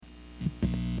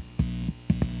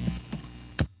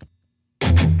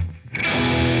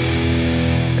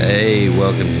Hey,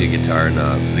 welcome to Guitar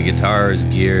Knobs, the guitars,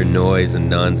 gear, noise, and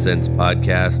nonsense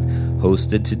podcast,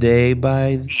 hosted today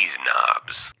by these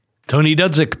knobs. Tony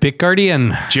Dudzik, pick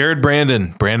guardian. Jared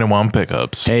Brandon One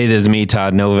Pickups. Hey, this is me,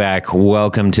 Todd Novak.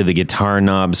 Welcome to the Guitar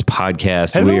Knobs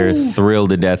podcast. Hello. We are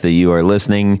thrilled to death that you are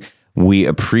listening. We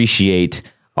appreciate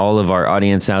all of our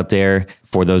audience out there.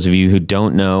 For those of you who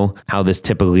don't know how this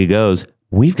typically goes,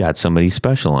 we've got somebody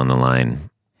special on the line.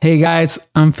 Hey guys,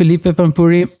 I'm Felipe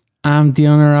Pampuri. I'm the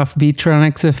owner of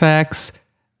Beetronics FX,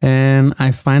 and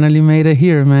I finally made it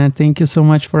here, man. Thank you so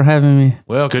much for having me.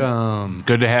 Welcome.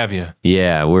 Good to have you.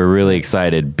 Yeah, we're really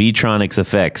excited. Beetronics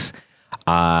FX.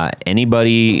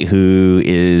 Anybody who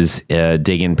is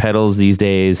digging pedals these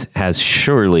days has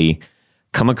surely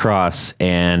come across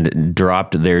and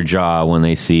dropped their jaw when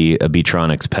they see a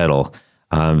Beetronics pedal.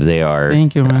 They are,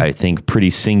 Thank you, man. I think, pretty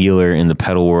singular in the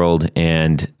pedal world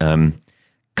and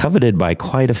coveted by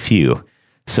quite a few.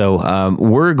 So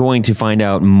we're going to find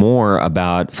out more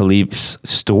about Philippe's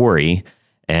story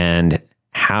and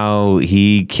how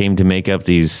he came to make up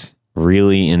these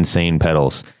really insane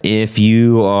pedals. If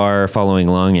you are following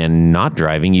along and not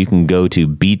driving, you can go to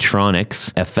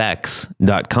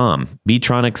beetronicsfx.com,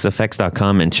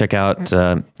 beetronicsfx.com, and check out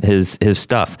his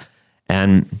stuff.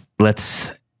 And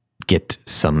let's get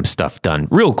some stuff done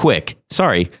real quick.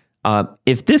 Sorry.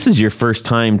 If this is your first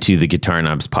time to the Guitar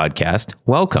Knobs podcast,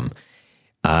 welcome.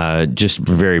 Just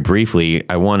very briefly,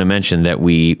 I want to mention that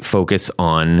we focus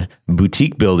on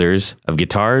boutique builders of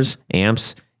guitars,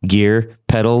 amps, gear,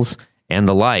 pedals, and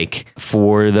the like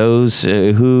for those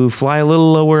who fly a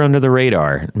little lower under the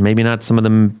radar. Maybe not some of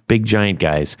them big giant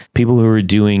guys. People who are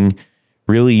doing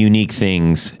really unique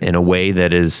things in a way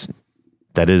that is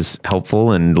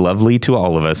helpful and lovely to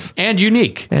all of us. And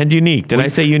unique. And unique. Did I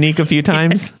say unique a few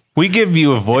times? We give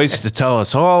you a voice to tell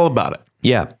us all about it.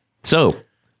 Yeah. So,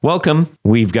 welcome.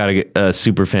 We've got a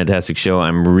super fantastic show.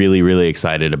 I'm really, really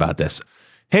excited about this.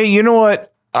 Hey, you know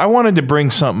what? I wanted to bring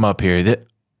something up here that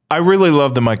I really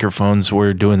love the microphones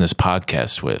we're doing this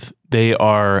podcast with. They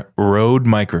are Rode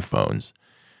microphones.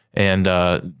 And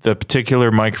the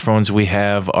particular microphones we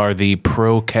have are the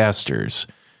Procasters.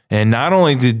 And not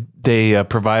only did they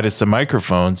provide us the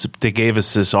microphones, they gave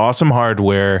us this awesome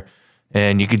hardware,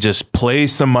 and you could just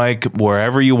place the mic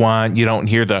wherever you want. You don't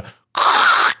hear the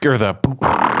or the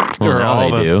Well, now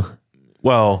they do.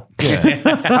 Well,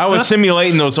 yeah. I was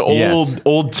simulating those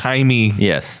old timey.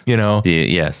 Yes. You know.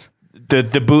 Yes.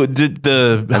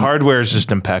 The hardware is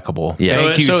just impeccable. Yeah.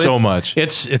 Thank you so much.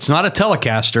 It's not a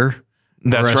Telecaster.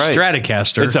 That's or a right.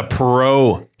 Stratocaster. It's a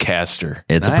Procaster.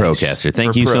 It's Nice. a Procaster.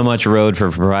 Thank For you so pros. much, Rode,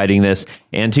 for providing this,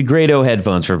 and to Grado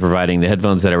Headphones for providing the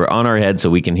headphones that are on our head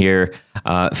so we can hear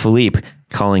Philippe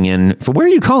calling in. Where are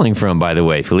you calling from, by the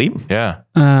way, Philippe? Yeah.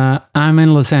 I'm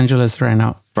in Los Angeles right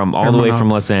now. From all the way from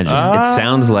Hermanos. Los Angeles. It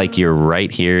sounds like you're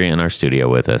right here in our studio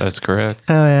with us. That's correct.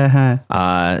 Oh, yeah.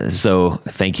 Hi. So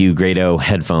thank you, Grado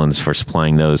Headphones, for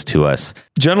supplying those to us.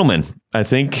 Gentlemen, I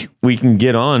think we can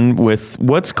get on with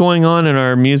what's going on in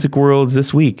our music worlds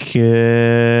this week.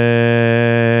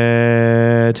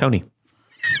 Tony.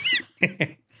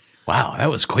 Wow, that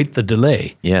was quite the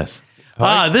delay. Yes.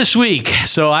 This week,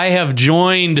 so I have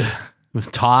joined with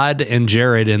Todd and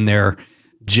Jared in their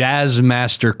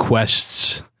Jazzmaster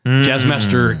quests,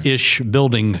 Jazzmaster-ish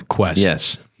building quests.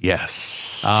 Yes.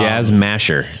 Yes. Jazz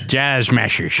Masher. Jazz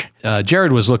Mashers.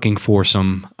 Jared was looking for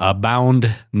some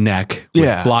bound neck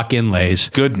with block inlays.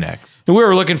 Good necks. And we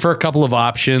were looking for a couple of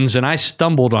options, and I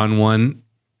stumbled on one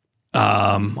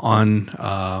on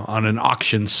an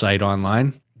auction site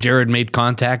online. Jared made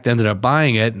contact, ended up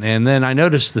buying it, and then I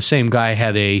noticed the same guy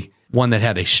had one that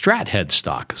had a Strat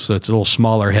headstock, so it's a little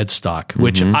smaller headstock,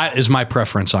 which is my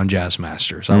preference on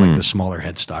Jazzmasters. I like the smaller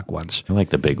headstock ones. I like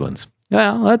the big ones.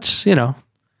 Well, that's,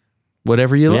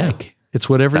 whatever you like. It's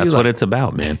whatever you like. That's what it's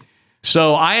about, man.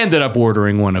 So I ended up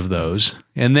ordering one of those,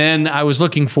 and then I was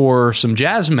looking for some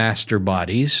Jazzmaster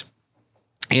bodies,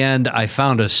 and I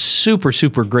found a super,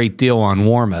 super great deal on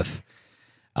Warmoth.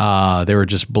 They were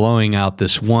just blowing out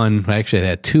this one. Actually, I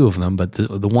had two of them, but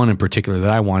the one in particular that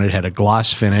I wanted had a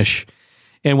gloss finish.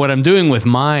 And what I'm doing with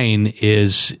mine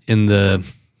is in the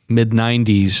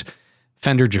mid-'90s,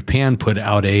 Fender Japan put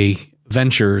out a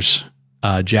Ventures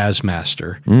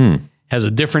Jazzmaster. Has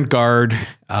a different guard.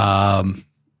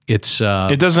 It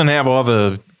doesn't have all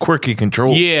the quirky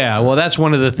controls. Yeah, well, that's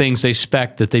one of the things they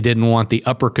spec'd, that they didn't want the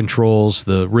upper controls,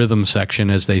 the rhythm section,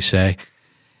 as they say.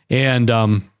 And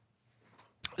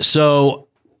so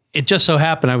it just so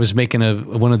happened I was making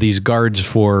one of these guards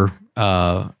for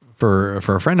a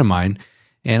friend of mine,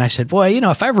 and I said, "Boy,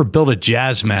 if I ever build a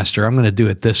Jazzmaster, I'm going to do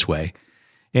it this way."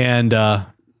 And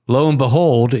lo and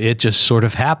behold, it just sort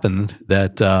of happened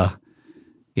that,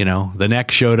 the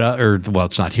neck showed up,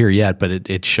 it's not here yet, but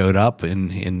it showed up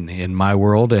in my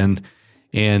world, and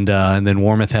then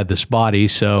Warmoth had this body,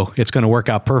 so it's going to work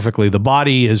out perfectly. The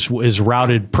body is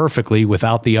routed perfectly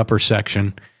without the upper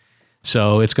section,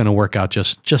 so it's going to work out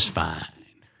just fine.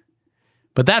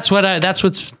 But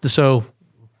so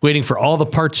waiting for all the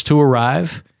parts to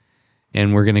arrive,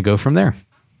 and we're going to go from there.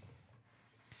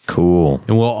 Cool.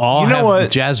 And we'll all have what? the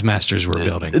Jazz Masters we're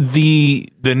building. The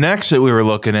necks that we were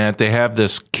looking at, they have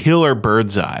this killer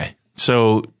bird's eye.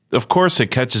 So of course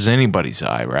it catches anybody's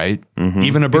eye, right?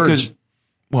 Even a bird's.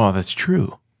 Well, that's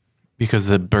true. Because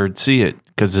the birds see it,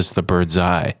 because it's the bird's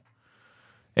eye.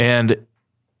 And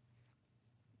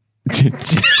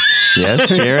Yes,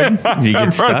 Jared? Did you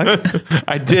get stuck?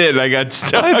 I did. I got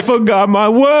stuck. I forgot my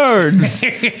words.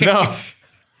 No.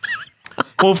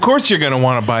 Well, of course you're going to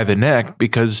want to buy the neck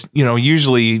because,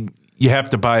 usually you have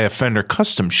to buy a Fender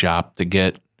custom shop to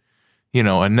get,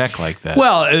 a neck like that.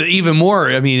 Well, even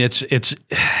more, I mean,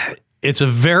 it's a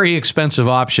very expensive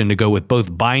option to go with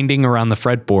both binding around the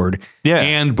fretboard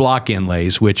and block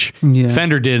inlays, which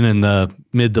Fender did in the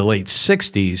mid to late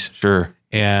 60s. Sure.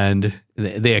 And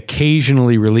they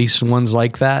occasionally release ones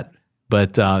like that,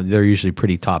 but they're usually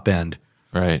pretty top end.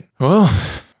 Right. Well,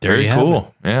 There very you have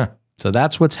cool. Yeah. So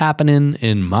that's what's happening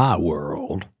in my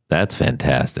world. That's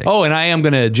fantastic. Oh,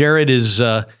 and Jared is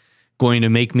going to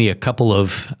make me a couple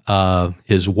of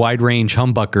his wide range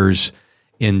humbuckers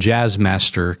in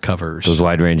Jazzmaster covers. Those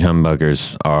wide range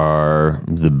humbuckers are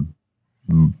the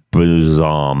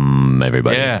bosom,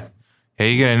 everybody. Yeah.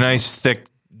 Hey, you get a nice, thick,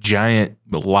 giant,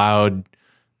 loud,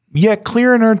 yet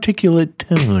clear and articulate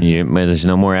tone. But there's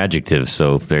no more adjectives,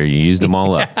 so there you used them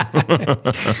all up.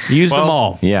 Used them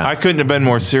all. Yeah. I couldn't have been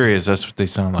more serious. That's what they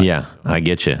sound like. Yeah, I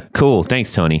get you. Cool.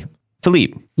 Thanks, Tony.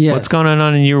 Philippe, Yes. what's going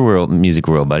on in your music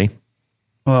world, buddy?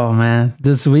 Oh man,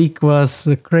 this week was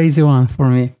a crazy one for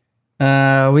me.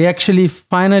 We actually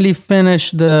finally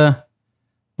finished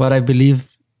what I'm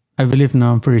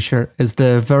pretty sure is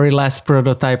the very last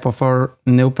prototype of our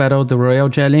new pedal, the Royal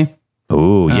Jelly.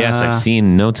 Oh, yes, I've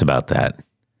seen notes about that.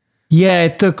 Yeah,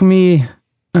 it took me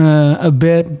a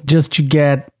bit just to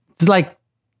it's like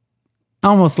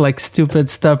almost like stupid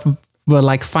stuff, but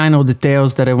like final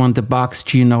details that I want the box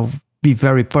to, be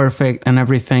very perfect and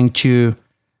everything to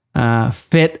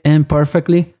fit in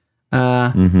perfectly.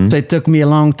 So it took me a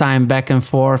long time back and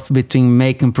forth between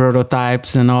making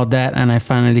prototypes and all that. And I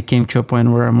finally came to a point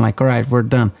where I'm like, all right, we're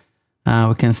done.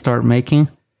 We can start making.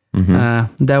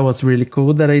 That was really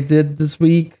cool that I did this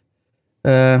week.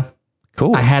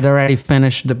 Cool. I had already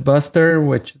finished the Buster,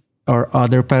 which our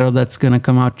other pedal that's going to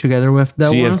come out together with that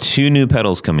So you one. have 2 new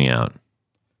pedals coming out.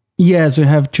 Yes, we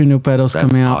have 2 new pedals That's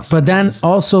coming out. awesome. But then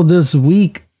also this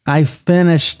week, I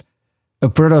finished a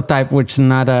prototype, which is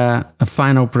not a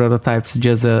final prototype. It's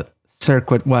just a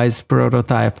circuit-wise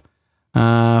prototype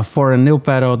for a new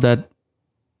pedal that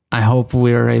I hope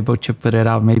we're able to put it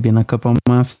out maybe in a couple of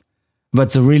months. But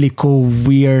it's a really cool,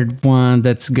 weird one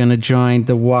that's going to join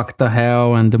the Walk to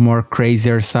Hell and the more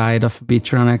crazier side of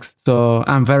Beetronics. So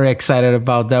I'm very excited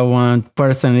about that one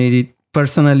personally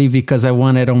because I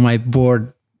want it on my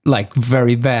board like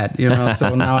very bad,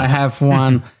 So now I have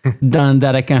one done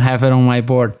that I can have it on my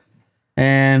board.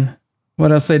 And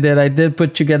what else I did? I did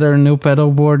put together a new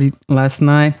pedal board last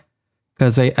night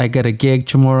because I got a gig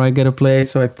tomorrow I got to play.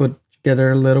 So I put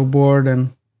together a little board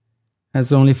and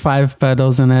has only 5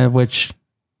 pedals in it, which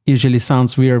usually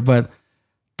sounds weird, but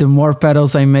the more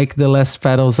pedals I make, the less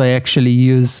pedals I actually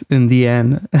use in the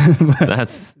end.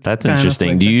 That's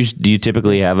interesting. Do you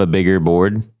typically have a bigger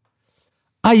board?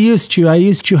 I used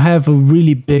to have a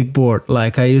really big board.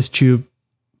 Like I used to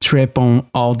trip on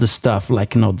all the stuff,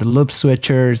 like, the loop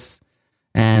switchers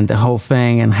and the whole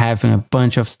thing and having a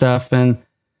bunch of stuff. And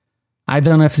I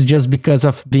don't know if it's just because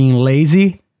of being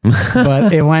lazy,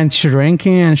 but it went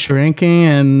shrinking.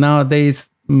 And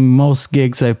nowadays, most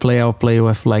gigs I'll play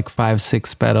with like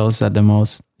 5-6 pedals at the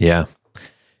most. Yeah.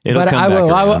 But I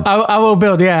will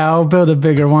build a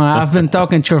bigger one. I've been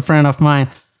talking to a friend of mine.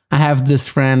 I have this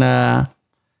friend,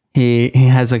 he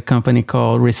has a company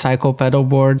called Recycle Pedal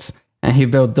Boards, and he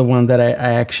built the one that I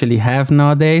actually have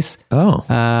nowadays. Oh.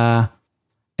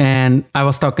 And I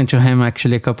was talking to him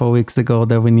actually a couple of weeks ago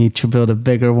that we need to build a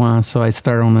bigger one. So I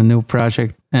started on a new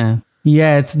project. And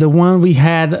yeah, it's the one we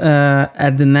had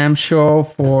at the NAMM show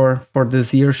for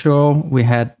this year's show. We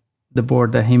had the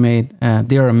board that he made.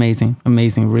 They're amazing,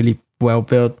 really well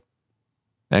built.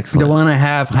 Excellent. The one I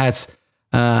have has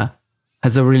a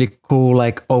really cool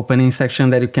like opening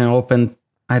section that you can open.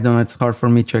 I don't know, it's hard for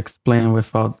me to explain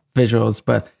without visuals,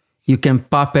 but you can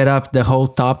pop it up the whole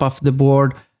top of the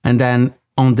board And then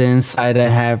on the inside, I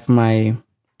have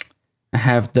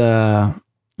the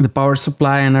power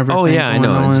supply and everything. Oh yeah, I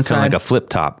know. It's kind of like inside. a flip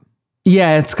top.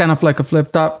 Yeah, it's kind of like a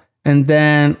flip top. And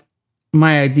then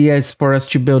my idea is for us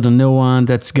to build a new one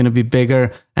that's going to be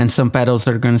bigger, and some pedals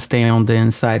are going to stay on the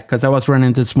inside. Because I was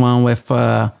running this one with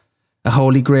a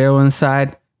Holy Grail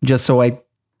inside, just so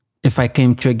if I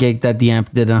came to a gig that the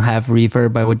amp didn't have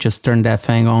reverb, I would just turn that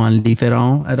thing on and leave it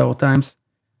on at all times.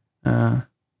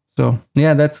 So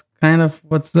yeah, that's kind of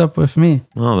what's up with me.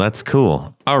 Oh, that's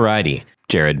cool. Alrighty,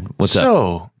 Jared, what's up?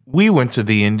 So we went to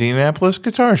the Indianapolis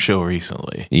Guitar Show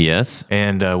recently. Yes.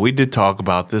 And we did talk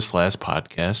about this last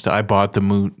podcast. I bought the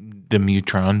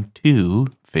Mutron 2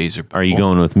 phaser pedal. Are you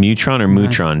going with Mutron or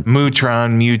Mutron?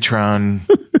 Mutron.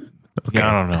 Okay.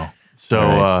 I don't know. So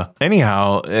All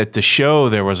anyhow, at the show,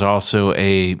 there was also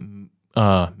a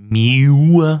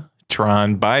Mutron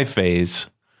biphase.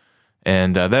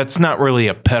 And that's not really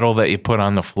a pedal that you put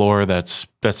on the floor. That's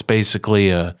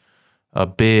basically a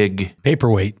big...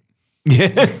 Paperweight.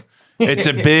 Yeah. It's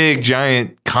a big,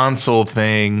 giant console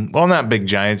thing. Well, not big,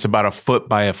 giant. It's about a foot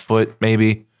by a foot,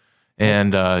 maybe.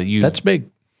 And That's big.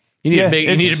 You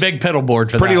need a big pedal board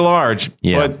for pretty that. large.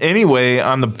 Yeah. But anyway,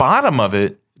 on the bottom of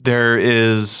it, there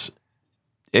is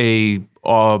a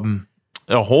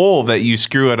hole that you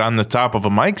screw it on the top of a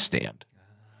mic stand.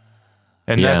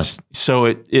 And Yeah. that's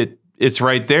so it's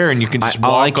right there, and you can just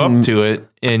walk up to it,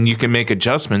 and you can make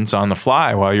adjustments on the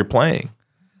fly while you're playing.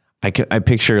 I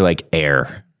picture like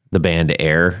Air, the band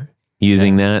Air,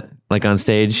 using that like on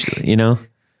stage, you know?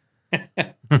 I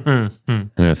don't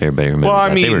know if everybody remembers Well, I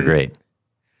that. They were mean- great.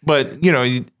 But, you know,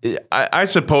 I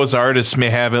suppose artists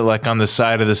may have it like on the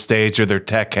side of the stage, or their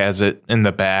tech has it in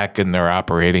the back and they're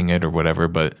operating it or whatever.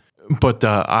 But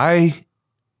I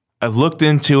looked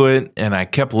into it, and I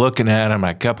kept looking at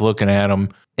them.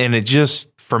 And it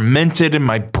just fermented in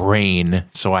my brain.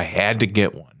 So I had to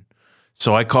get one.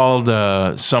 So I called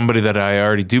somebody that I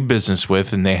already do business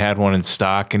with, and they had one in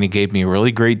stock, and he gave me a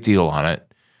really great deal on it.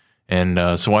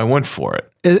 And so I went for it.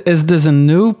 Is this a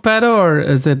new pedal, or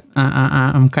is it?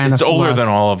 I'm kind It's of older lost. than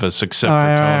all of us except All for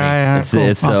right, Tony. all right, all right, It's cool,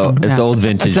 it's awesome, it's yeah. old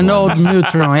vintage. It's an old ones.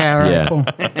 Neutron. Yeah, all right, Yeah. cool.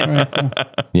 All right, cool.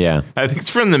 Yeah. I think it's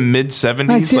from the mid I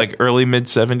 70s, see. like early mid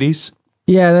 70s.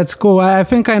 Yeah, that's cool. I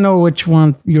think I know which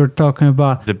one you're talking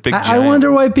about. The big I giant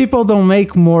wonder why people don't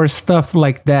make more stuff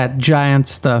like that, giant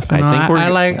stuff. You I know, think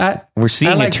we're we're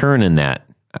seeing a turn in that.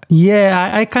 Yeah,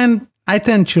 I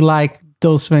tend to like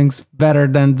those things better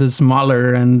than the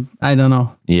smaller, and I don't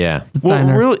know. Yeah. Well,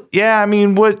 Diner. really, yeah. I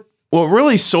mean, what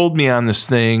really sold me on this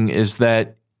thing is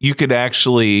that you could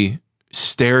actually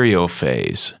stereo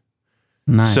phase.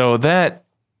 Nice. So that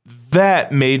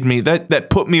made me that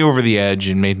put me over the edge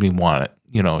and made me want it.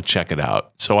 You know, check it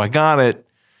out. So I got it,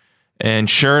 and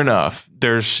sure enough,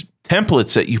 there's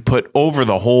templates that you put over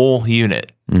the whole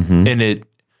unit, and it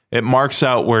marks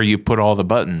out where you put all the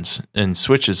buttons and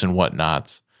switches and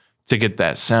whatnots to get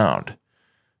that sound.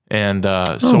 And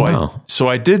wow. so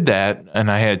I did that, and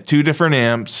I had two different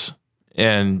amps,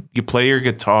 and you play your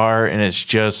guitar, and it's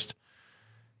just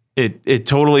it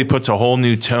totally puts a whole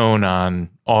new tone on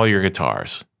all your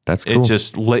guitars. That's cool. It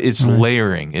just it's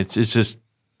layering.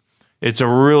 It's a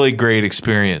really great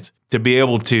experience to be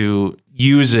able to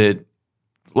use it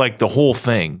like the whole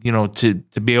thing, you know, to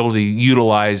be able to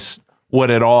utilize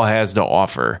what it all has to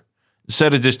offer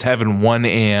instead of just having one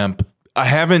amp. I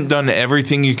haven't done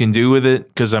everything you can do with it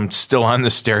because I'm still on the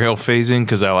stereo phasing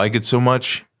because I like it so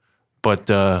much. But,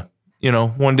 you know,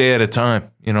 one day at a time,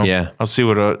 you know, Yeah. I'll see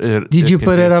what Did you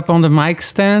put it up on the mic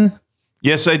stand?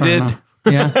 Yes, I did.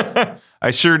 Yeah,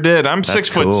 I sure did. I'm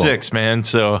 6'6", cool. man.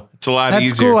 So it's a lot that's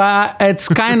easier. cool. It's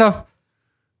kind of,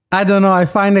 I don't know. I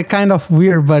find it kind of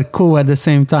weird, but cool at the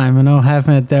same time. You know,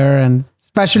 having it there, and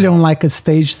especially on like a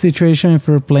stage situation if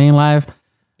you're playing live.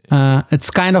 It's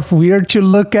kind of weird to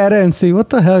look at it and see what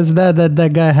the hell is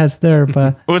that guy has there.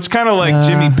 But Well, it's kind of like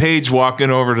Jimmy Page walking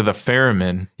over to the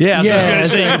theremin. Yeah, I was just Yeah, going to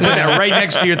say, you can put that right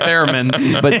next to your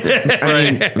theremin. But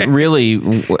I mean, really,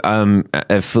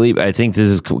 Philippe, I think this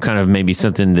is kind of maybe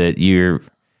something that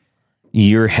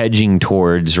you're hedging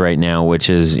towards right now, which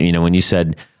is, you know, when you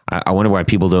said, I wonder why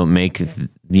people don't make,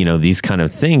 you know, these kind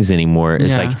of things anymore.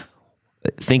 It's Yeah. like,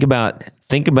 think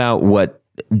about what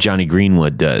Johnny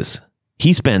Greenwood does.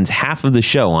 He spends half of the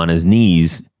show on his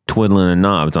knees twiddling the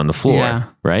knobs on the floor, Yeah.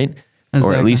 right? Or at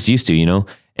Exactly. least used to, you know?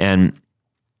 And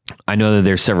I know that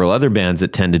there's several other bands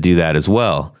that tend to do that as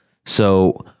well.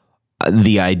 So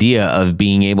the idea of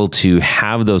being able to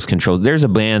have those controls, there's a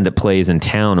band that plays in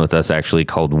town with us actually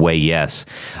called Way Yes.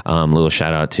 Little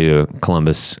shout out to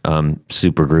Columbus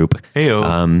super group.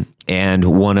 Heyo. And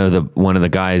one of the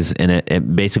guys in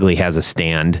it basically has a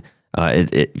stand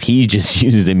He just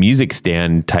uses a music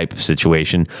stand type of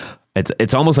situation.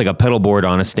 It's almost like a pedal board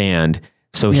on a stand.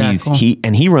 So cool.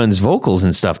 he runs vocals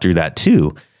and stuff through that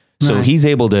too. So Nice. he's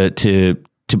able to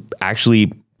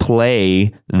actually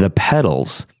play the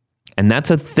pedals. And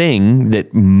that's a thing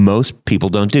that most people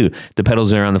don't do. The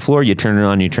pedals are on the floor, you turn it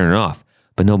on, you turn it off.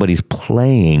 But nobody's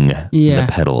playing the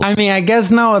pedals. I mean, I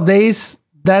guess nowadays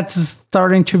that's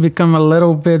starting to become a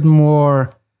little bit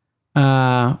more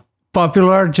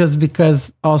popular, just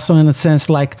because also in a sense,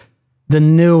 like the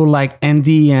new like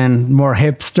indie and more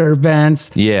hipster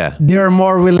bands, they're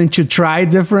more willing to try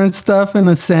different stuff in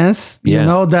a sense, you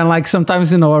know, than like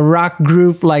sometimes, a rock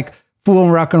group like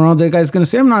full rock and roll, the guy's gonna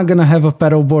say, I'm not gonna have a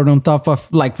pedal board on top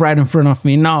of like right in front of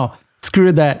me. No,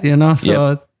 screw that,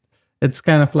 so it's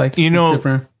kind of like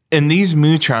different. And these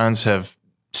Mootrons have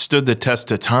stood the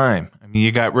test of time. I mean,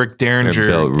 you got Rick Derringer, They're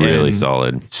built really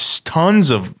solid.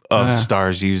 Tons of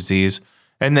stars use these,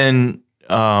 and then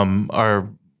our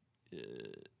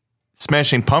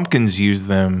Smashing Pumpkins use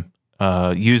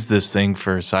this thing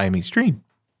for Siamese Dream.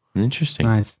 Interesting.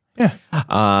 Nice. Yeah.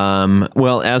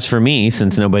 Well, as for me,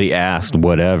 since nobody asked,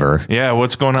 whatever. Yeah.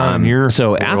 What's going on in your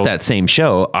So world? at that same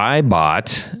show, I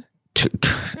bought.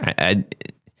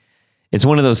 It's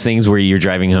one of those things where you're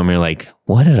driving home and you're like,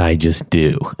 what did I just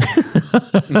do?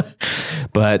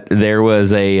 But there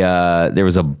was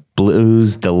a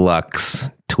Blues Deluxe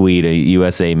tweed, a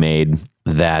USA made,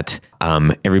 that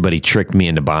everybody tricked me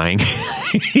into buying.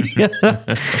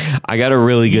 I got a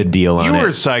really good deal on it. You were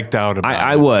psyched out about it.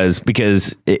 I was,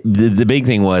 because the big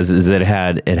thing is that it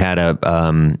had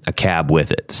a cab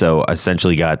with it. So I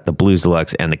essentially got the Blues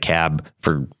Deluxe and the cab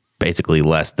for basically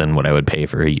less than what I would pay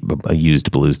for a used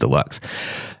Blues Deluxe.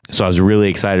 So I was really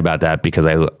excited about that, because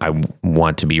I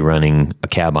want to be running a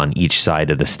cab on each side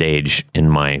of the stage in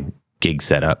my gig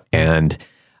setup. And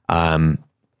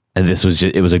this was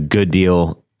it was a good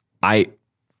deal. I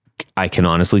can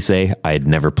honestly say I had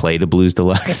never played a Blues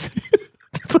Deluxe.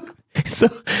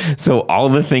 So all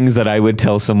the things that I would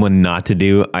tell someone not to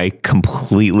do, I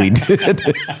completely did.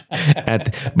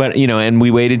 And we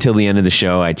waited till the end of the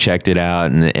show. I checked it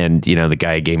out, and the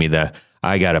guy gave me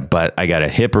I got a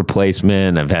hip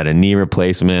replacement. I've had a knee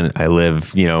replacement. I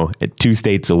live, 2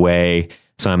 states away.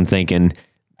 So I'm thinking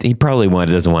he probably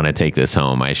doesn't want to take this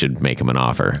home. I should make him an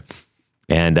offer.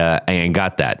 And I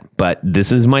got that. But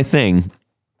this is my thing.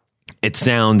 It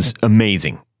sounds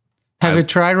amazing. Have you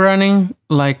tried running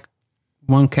like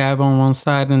one cab on one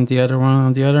side and the other one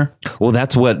on the other? Well,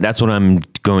 that's what I'm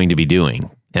going to be doing,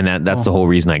 and that's the whole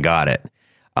reason I got it.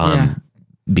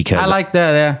 Because I like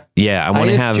that. I want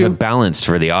to have it balanced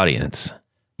for the audience.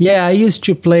 Yeah, I used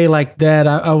to play like that.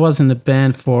 I was in the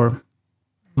band for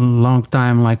a long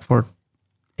time, like for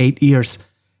 8 years,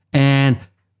 and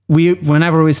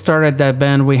whenever we started that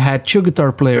band, we had 2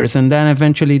 guitar players, and then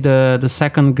eventually the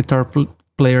second guitar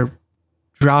player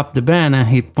dropped the band and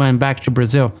he went back to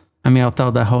Brazil. I mean, I'll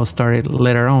tell the whole story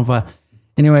later on, but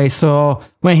anyway, so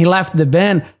when he left the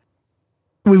band,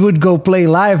 we would go play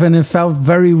live, and it felt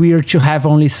very weird to have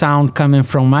only sound coming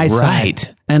from my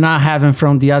side and not having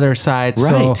from the other side.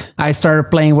 Right. So I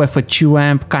started playing with a 2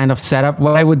 amp kind of setup.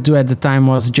 What I would do at the time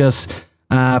was just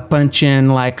punch in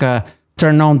like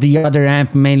turn on the other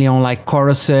amp mainly on like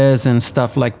choruses and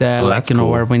stuff like that, like cool.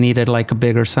 where we needed like a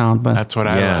bigger sound. But That's what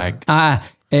I like.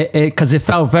 because it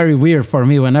felt very weird for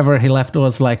me whenever he left. It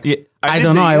was like, I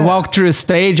don't know. I walk through a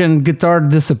stage and guitar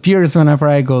disappears whenever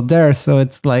I go there. So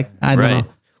it's like, I don't know.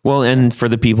 Well, and for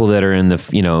the people that are in the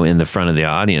front of the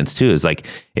audience too, is like,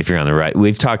 if you're on the right,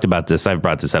 we've talked about this. I've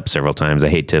brought this up several times. I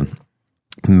hate to,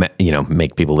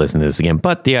 make people listen to this again,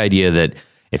 but the idea that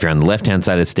if you're on the left-hand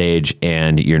side of the stage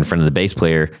and you're in front of the bass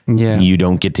player, you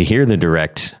don't get to hear the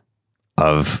direct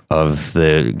of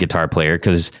the guitar player,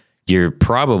 because you're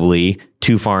probably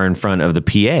too far in front of the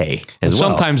PA as well.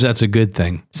 Sometimes that's a good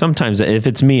thing. Sometimes, if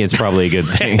it's me, it's probably a good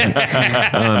thing.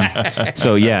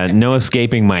 So no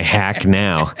escaping my hack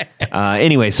now.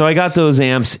 Anyway, so I got those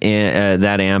amps,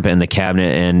 that amp and the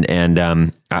cabinet,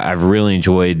 and I've really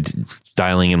enjoyed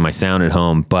dialing in my sound at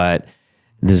home. But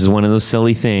this is one of those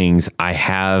silly things.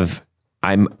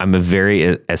 I'm a very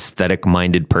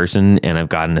aesthetic-minded person, and I've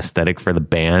got an aesthetic for the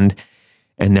band.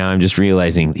 And now I'm just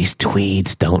realizing these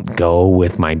tweeds don't go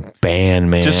with my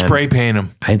band, man. Just spray paint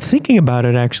them. I'm thinking about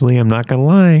it, actually. I'm not going to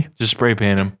lie. Just spray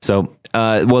paint them. So,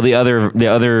 the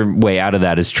other way out of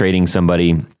that is trading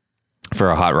somebody for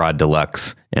a Hot Rod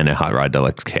Deluxe and a Hot Rod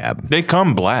Deluxe cab. They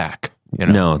come black.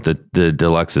 No, the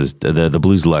Deluxes, the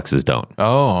Blues Deluxes don't.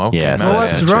 Oh, okay. Yeah, So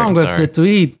what's wrong with the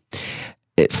tweed?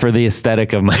 For the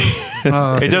aesthetic of my,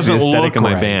 it doesn't the aesthetic look of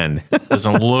my right. band.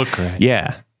 Doesn't look right.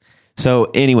 Yeah.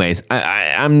 So, anyways,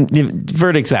 I'm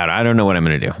verdict's out. I don't know what I'm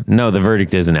going to do. No, the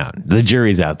verdict isn't out. The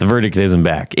jury's out. The verdict isn't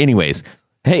back. Anyways,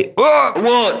 hey,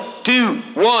 1, 2,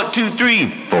 3.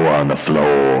 4 on the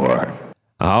floor.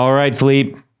 All right,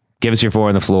 Philippe, give us your 4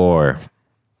 on the floor.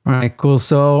 All right, cool.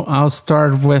 So I'll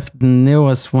start with the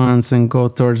newest ones and go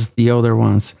towards the older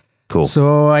ones. Cool.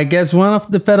 So I guess one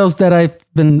of the pedals that I've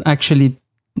been actually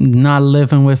not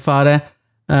living without it,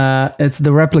 it's the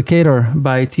Replicator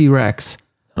by T-Rex.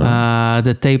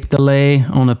 The tape delay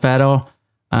on the pedal.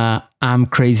 I'm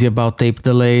crazy about tape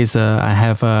delays. I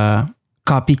have a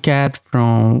Copycat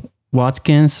from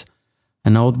Watkins,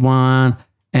 an old one,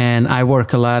 and I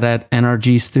work a lot at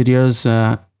NRG Studios.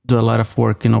 Do a lot of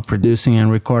work, producing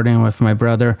and recording with my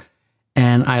brother.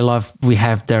 And we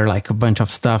have there like a bunch of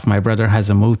stuff. My brother has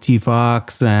a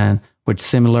Multivox, and which is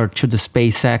similar to the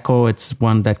Space Echo. It's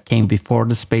one that came before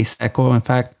the Space Echo, in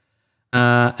fact.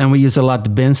 And we use a lot the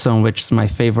Benson, which is my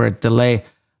favorite delay.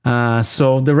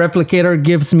 So the Replicator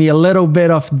gives me a little bit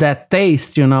of that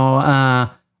taste,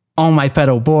 on my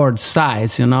pedal board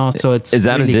size, So it's Is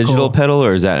that really a digital cool. pedal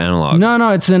or is that analog?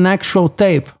 No, it's an actual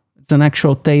tape. It's an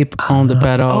actual tape on the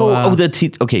pedal.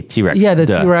 T-Rex. Yeah, the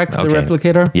Duh. T-Rex, the Okay.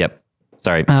 Replicator. Yep.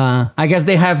 Sorry. I guess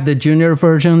they have the junior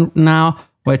version now,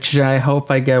 which I hope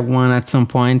I get one at some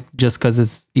point just because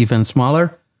it's even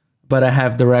smaller. But I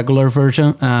have the regular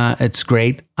version. It's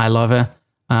great. I love it.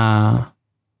 I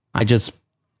just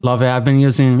love it. I've been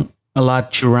using a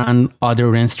lot to run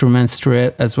other instruments through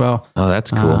it as well. Oh,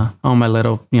 that's cool. On my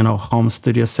little, home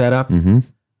studio setup. Mm-hmm.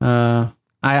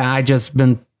 I just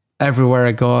been everywhere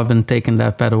I go. I've been taking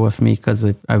that pedal with me because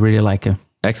I really like it.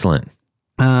 Excellent.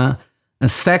 A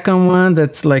second one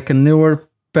that's like a newer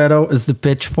pedal is the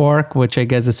Pitchfork, which I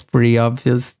guess is pretty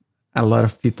obvious. A lot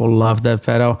of people love that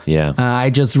pedal. Yeah. I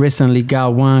just recently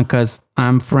got one because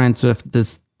I'm friends with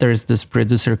this. There's this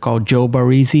producer called Joe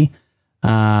Barisi.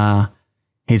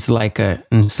 He's like an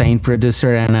insane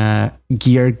producer and a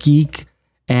gear geek.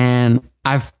 And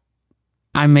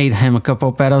I made him a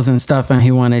couple pedals and stuff, and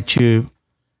he wanted to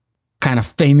kind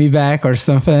of pay me back or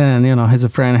something. And, he's a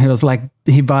friend. He was like,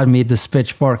 he bought me this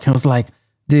Pitchfork. He was like,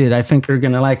 dude, I think you're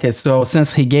going to like it. So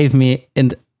since he gave me,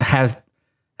 it has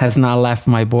not left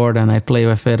my board, and I play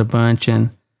with it a bunch.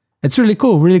 And it's really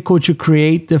cool to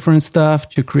create different stuff,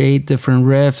 to create different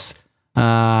riffs.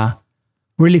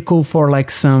 Really cool for like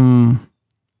some,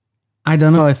 I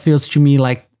don't know, it feels to me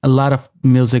like a lot of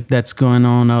music that's going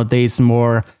on nowadays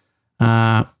more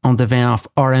on the vein of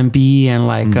R&B and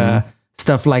like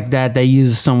stuff like that. They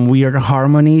use some weird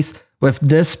harmonies. With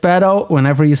this pedal,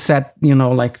 whenever you set,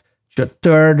 like a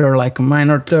third or like a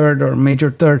minor third or major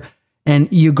third, and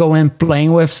you go in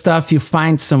playing with stuff, you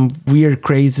find some weird,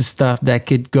 crazy stuff that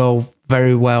could go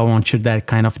very well onto that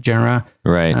kind of genre.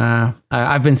 Right.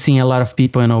 I've been seeing a lot of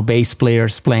people, bass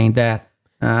players playing that.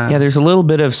 Yeah, there's a little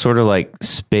bit of sort of like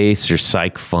space or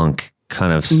psych funk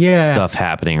kind of stuff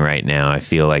happening right now. I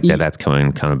feel like that's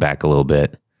coming back a little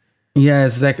bit. Yeah,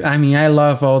 exactly. I mean, I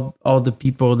love all the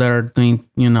people that are doing,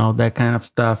 that kind of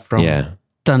stuff from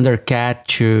Thundercat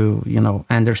to,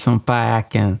 Anderson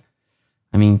 .Paak and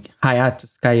I mean,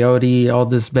 Hiatus Coyote, all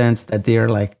these bands that they're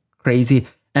like crazy.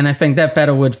 And I think that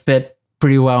pedal would fit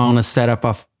pretty well on a setup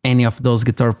of any of those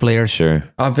guitar players. Sure.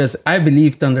 Obviously, I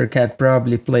believe Thundercat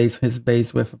probably plays his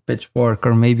bass with a pitchfork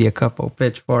or maybe a couple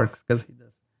pitchforks because he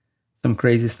does some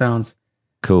crazy sounds.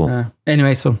 Cool.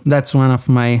 Anyway, so that's one of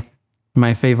my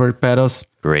favorite pedals.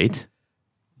 Great.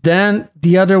 Then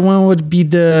the other one would be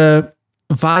the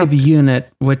Vibe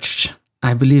Unit, which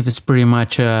I believe is pretty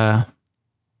much a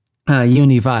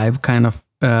Uni-Vibe kind of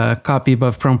copy,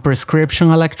 but from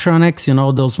Prescription Electronics,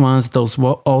 those ones, those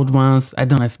old ones. I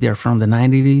don't know if they're from the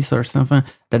 90s or something,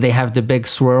 that they have the big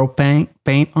swirl paint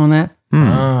on it.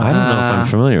 I don't know if I'm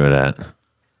familiar with that.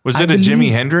 Was it a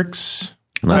Jimi Hendrix?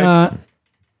 Yeah,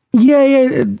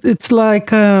 it's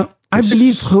like I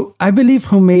believe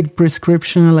who made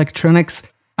Prescription Electronics.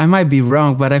 I might be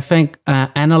wrong, but I think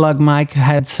Analog Mike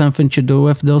had something to do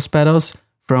with those pedals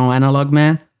from Analog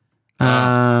Man.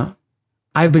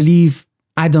 I believe,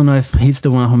 I don't know if he's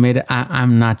the one who made it.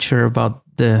 I'm not sure about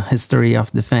the history of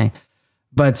the thing,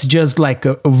 but it's just like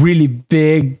a really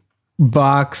big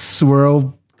box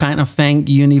swirl kind of thing,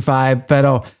 Uni-Vibe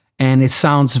pedal, and it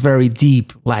sounds very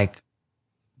deep, like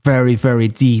very, very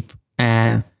deep,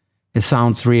 and it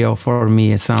sounds real for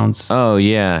me. It sounds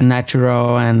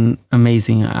natural and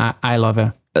amazing. I love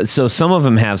it. So some of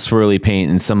them have swirly paint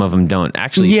and some of them don't.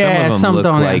 Actually, some of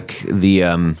them look like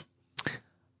the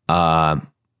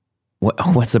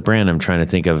what's the brand I'm trying to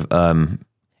think of?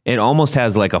 It almost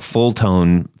has like a full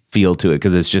tone feel to it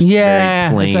because it's just very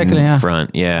plain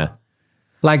front. Yeah.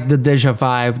 like the Deja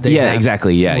vibe. They have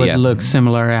exactly. Yeah, would yeah. look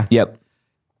similar. Yeah. Yep.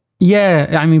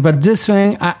 Yeah, I mean, but this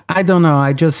thing, I don't know.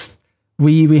 I just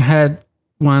we had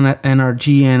one at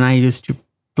NRG, and I used to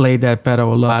play that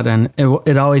pedal a lot, and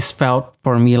it always felt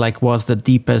for me like was the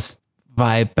deepest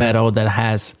vibe pedal that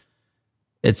has.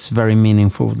 It's very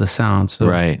meaningful, the sound. So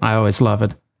Right. I always love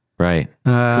it. Right.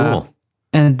 Cool.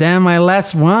 And then my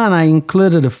last one, I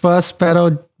included a fuzz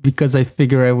pedal because I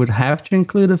figure I would have to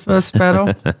include a fuzz pedal.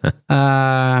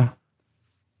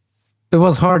 It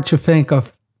was hard to think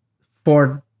of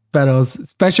 4 pedals,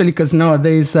 especially because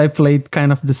nowadays I played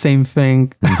kind of the same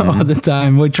thing all the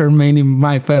time, which are mainly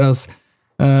my pedals,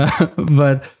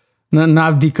 but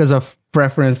not because of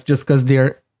preference, just because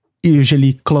they're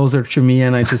usually closer to me,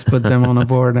 and I just put them on a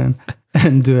board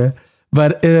and do it.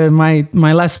 But my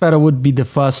last pedal would be the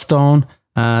Fuzz Tone,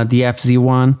 the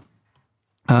FZ1,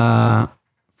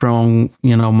 from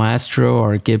Maestro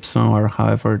or Gibson or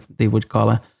however they would call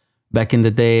it. Back in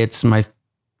the day, it's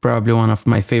probably one of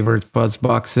my favorite fuzz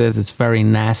boxes. It's very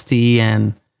nasty,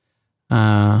 and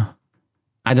I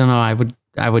don't know.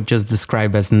 I would just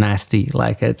describe as nasty.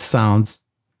 Like it sounds.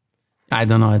 I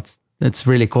don't know. It's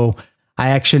really cool. I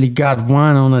actually got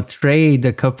one on a trade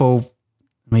a couple,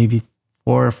 maybe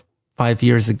 4 or 5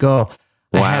 years ago.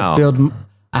 Wow.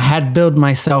 I had built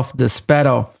myself this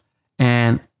pedal,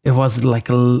 and it was like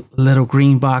a little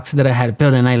green box that I had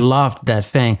built, and I loved that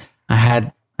thing.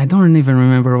 I don't even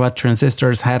remember what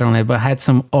transistors had on it, but had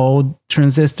some old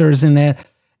transistors in it,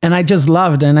 and I just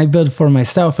loved it, and I built it for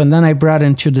myself. And then I brought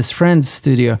it to this friend's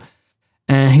studio,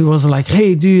 and he was like,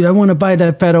 "Hey, dude, I want to buy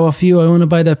that pedal off you. I want to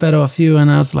buy that pedal off you." And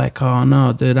I was like, "Oh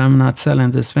no, dude, I'm not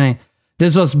selling this thing."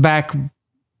 This was back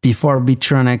before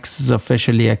Beetronics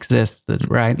officially existed,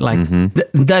 right? Like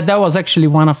that was actually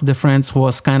one of the friends who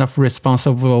was kind of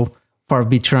responsible for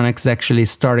Beetronics actually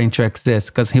starting to exist,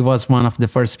 because he was one of the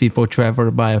first people to ever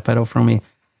buy a pedal from me.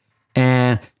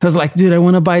 And he was like, "Dude, I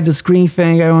want to buy this green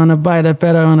thing. I want to buy that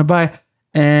pedal. I want to buy."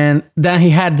 And then he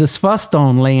had this fuzz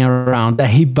tone laying around that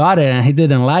he bought it and he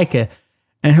didn't like it.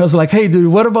 And he was like, "Hey,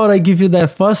 dude, what about I give you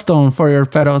that fuzz tone for your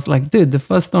pedal?" I was like, "Dude, the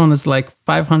fuzz tone is like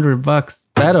 $500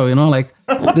 pedal, like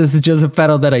this is just a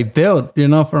pedal that I built,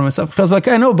 for myself." I was like,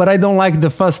 "I know, but I don't like the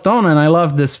fuzz tone and I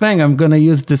love this thing. I'm going to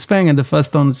use this thing and the fuzz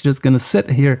tone is just going to sit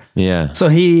here." Yeah. So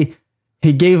he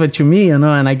gave it to me, and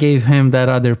I gave him that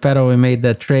other pedal. We made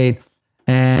that trade.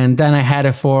 And then I had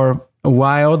it for a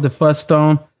while, the fuzz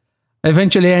tone.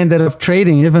 Eventually I ended up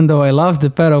trading, even though I loved the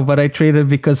pedal, but I traded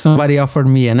because somebody offered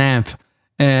me an amp.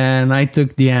 And I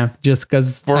took the amp just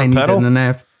because I needed pedal? an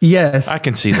amp. Yes. I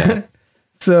can see that.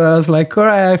 So I was like, all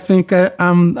right, I think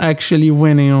I'm actually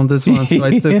winning on this one. So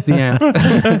I took the amp.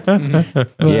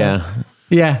 Yeah.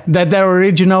 Yeah, that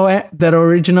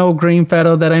original green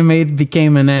pedal that I made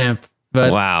became an amp.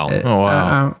 But Wow. Oh,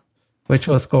 wow. which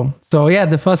was cool. So yeah,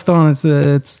 the first one is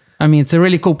it's a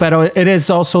really cool pedal. It is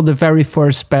also the very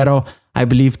first pedal, I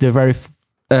believe, the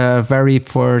very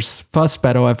first fuzz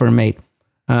pedal ever made.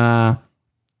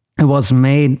 It was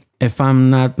made, if I'm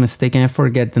not mistaken, I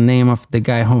forget the name of the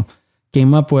guy who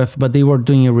came up with, but they were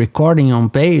doing a recording on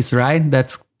bass, right?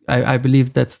 I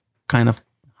believe that's kind of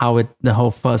how the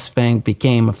whole fuzz thing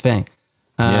became a thing.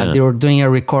 They were doing a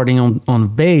recording on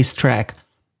bass track,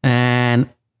 and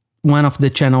one of the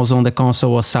channels on the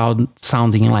console was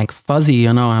sounding like fuzzy,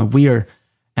 and weird.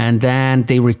 And then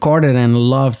they recorded and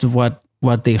loved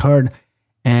what they heard,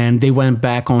 and they went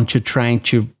back on to trying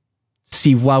to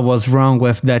see what was wrong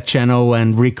with that channel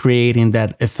and recreating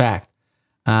that effect.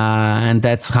 And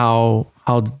that's how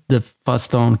the fuzz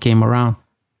tone came around.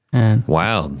 And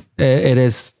Wow. it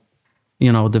is,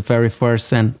 the very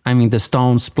first, and the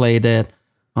Stones played it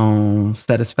on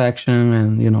Satisfaction,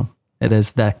 and it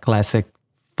is that classic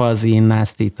fuzzy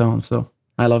nasty tone. So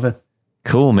I love it.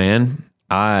 Cool, man.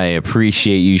 I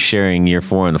appreciate you sharing your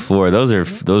 4 on the floor. Those are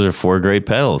 4 great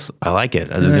pedals. I like it.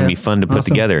 This is going to be fun to put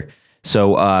together.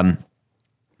 So,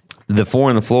 the 4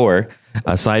 on the floor,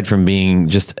 aside from being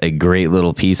just a great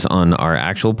little piece on our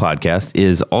actual podcast,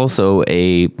 is also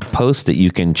a post that you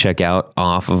can check out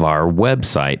off of our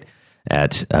website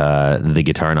at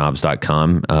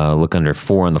theguitarknobs.com. Look under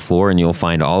 4 on the floor, and you'll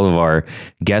find all of our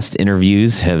guest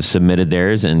interviews have submitted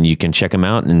theirs, and you can check them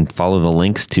out and follow the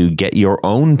links to get your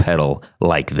own pedal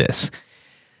like this.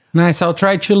 Nice. I'll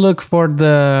try to look for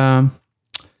the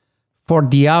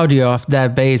audio of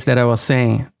that bass that I was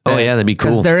saying. Oh yeah, that'd be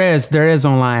cool. Because there is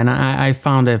online. I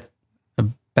found it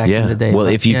back in the day. Well,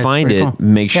 if you find it, cool.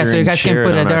 make sure so you and guys share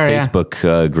can put it on it our there,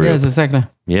 Facebook group. Yes, exactly.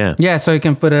 Yeah. Yeah, so you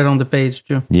can put it on the page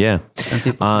too. Yeah.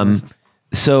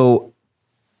 So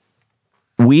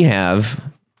we have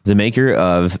the maker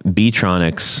of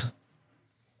Beetronics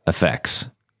FX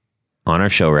on our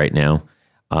show right now.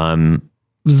 Bzz,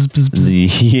 bzz,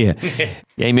 bzz. Yeah,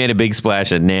 he made a big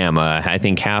splash at NAMM. I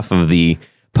think half of the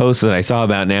posts that I saw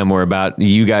about NAMM were about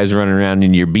you guys running around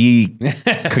in your bee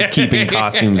keeping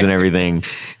costumes and everything.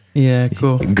 Yeah,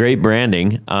 cool. Great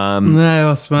branding. No, it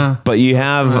was fun. But you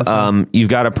have you've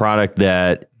got a product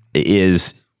that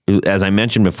is, as I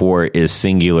mentioned before, is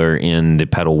singular in the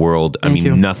pedal world. Thank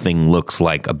you. Nothing looks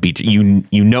like a Beach. You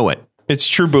know it. It's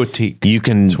true boutique. You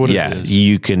can, what it is.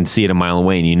 you can see it a mile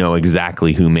away, and you know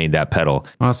exactly who made that pedal.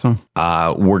 Awesome.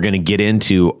 We're going to get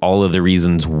into all of the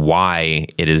reasons why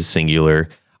it is singular.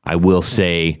 I will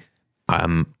say,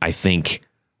 I think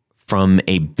from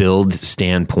a build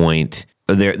standpoint,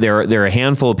 there are a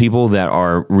handful of people that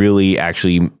are really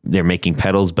actually they're making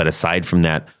pedals, but aside from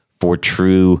that, for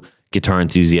true guitar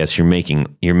enthusiasts, you're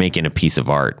making a piece of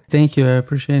art. Thank you. I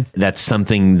appreciate it. That's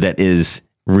something that is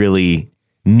really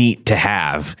neat to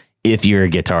have if you're a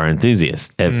guitar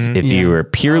enthusiast. If you were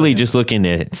purely just looking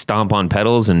to stomp on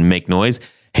pedals and make noise,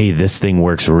 hey, this thing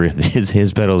works.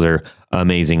 His pedals are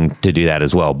amazing to do that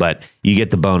as well. But you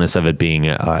get the bonus of it being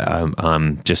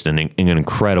just an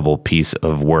incredible piece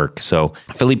of work. So,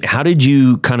 Philippe, how did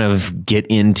you kind of get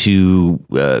into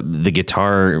the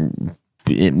guitar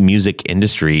music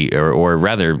industry, or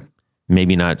rather,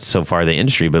 maybe not so far the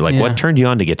industry, but like what turned you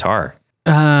on to guitar?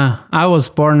 I was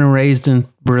born and raised in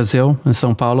Brazil, in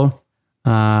São Paulo.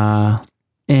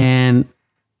 And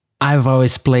I've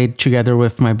always played together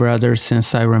with my brother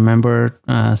since I remember,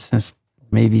 since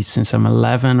I'm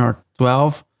 11 or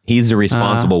 12. He's the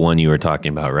responsible one you were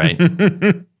talking about, right?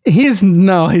 He's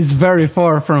very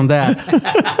far from that.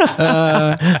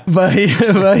 But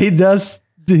he does,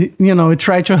 we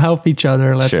try to help each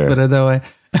other. Let's put it that way.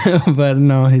 But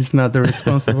no, he's not the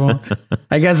responsible one.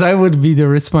 I guess I would be the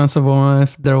responsible one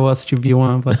if there was to be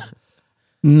one, but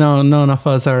no, none of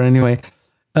us are anyway.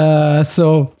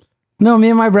 No, me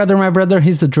and my brother,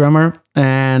 he's a drummer,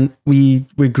 and we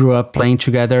grew up playing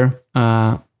together.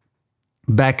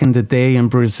 Back in the day in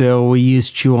Brazil, we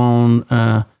used to owned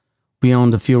a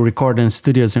few recording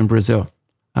studios in Brazil.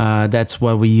 That's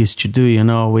what we used to do,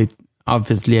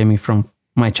 from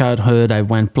my childhood, I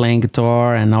went playing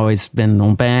guitar and always been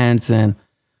on bands and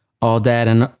all that,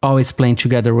 and always playing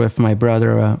together with my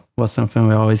brother was something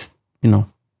we always,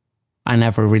 I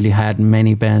never really had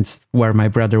many bands where my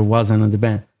brother wasn't in the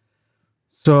band.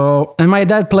 So, and my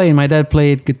dad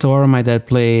played guitar, my dad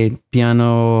played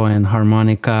piano and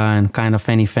harmonica and kind of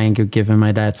anything you give in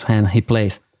my dad's hand, he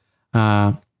plays.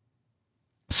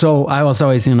 So I was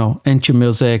always, into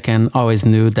music and always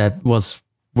knew that was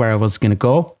where I was going to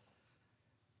go.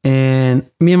 And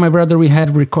me and my brother, we had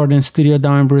a recording studio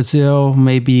down in Brazil,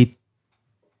 maybe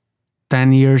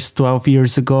 10 years, 12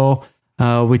 years ago.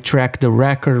 We tracked the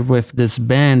record with this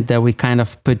band that we kind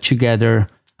of put together.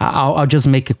 I'll just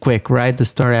make it quick, right? The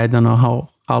story, I don't know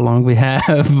how long we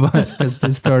have, because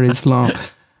the story is long.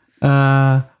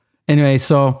 Anyway,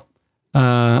 so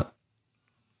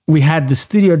we had the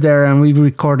studio there, and we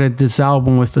recorded this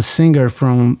album with a singer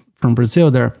from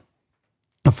Brazil there.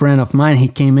 A friend of mine, he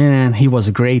came in and he was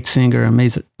a great singer,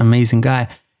 amazing guy.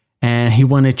 And he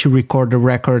wanted to record the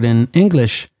record in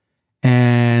English.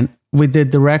 And we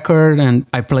did the record, and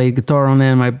I played guitar on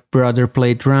it. My brother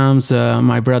played drums.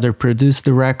 My brother produced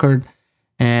the record,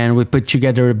 and we put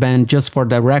together a band just for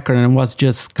that record, and it was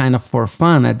just kind of for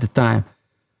fun at the time.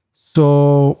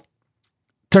 So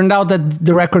turned out that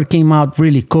the record came out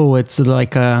really cool. It was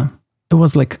like a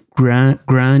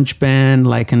grunge band,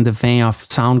 like in the vein of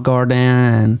Soundgarden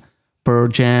and Pearl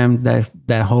Jam,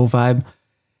 that whole vibe.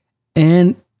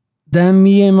 And then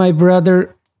me and my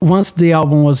brother, once the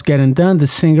album was getting done, the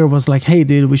singer was like, hey,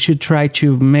 dude, we should try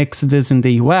to mix this in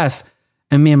the US.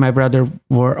 And me and my brother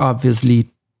were obviously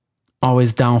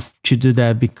always down to do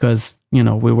that because,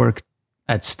 we work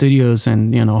at studios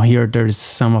and, here there's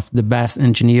some of the best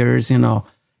engineers, and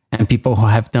people who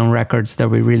have done records that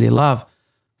we really love.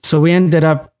 So we ended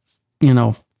up,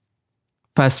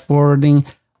 fast forwarding,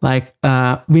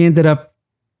 we ended up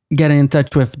getting in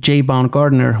touch with J.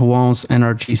 Baumgartner, who owns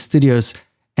NRG Studios.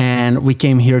 And we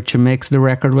came here to mix the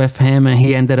record with him, and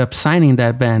he ended up signing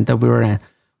that band that we were in.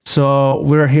 So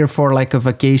we were here for like a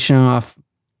vacation of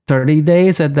 30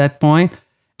 days at that point,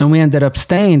 and we ended up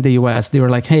staying in the US. They were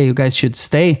like, hey, you guys should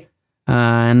stay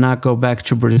and not go back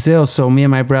to Brazil. So me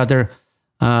and my brother,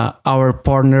 our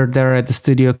partner there at the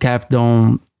studio, kept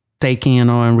on taking,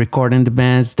 and recording the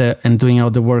bands and doing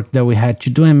all the work that we had to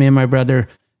do. And me and my brother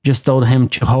just told him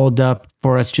to hold up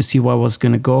for us to see what was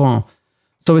going to go on.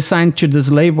 So we signed to this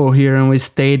label here, and we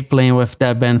stayed playing with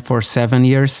that band for 7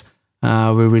 years. We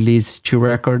released 3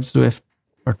 records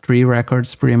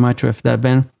pretty much with that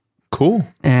band. Cool.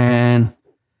 And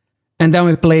and then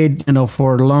we played,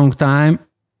 for a long time,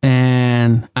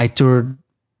 and I toured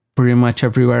pretty much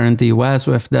everywhere in the US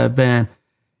with that band.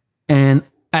 And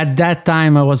at that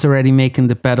time, I was already making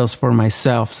the pedals for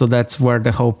myself. So that's where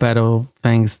the whole pedal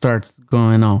thing starts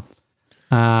going on.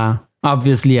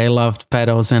 Obviously, I loved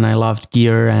pedals and I loved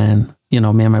gear. And, me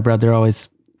and my brother always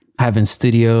having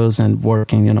studios and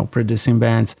working, producing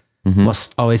bands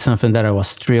was always something that I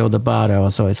was thrilled about. I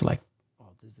was always like, oh,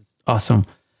 this is awesome.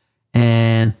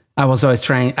 And I was always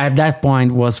trying, at that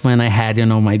point was when I had,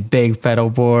 my big pedal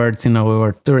boards, we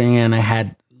were touring and I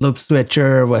had loop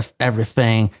switcher with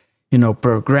everything,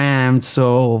 programmed.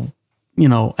 So,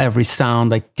 every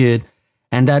sound I could.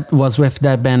 And that was with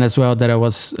that band as well that I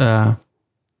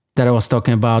was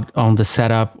talking about on the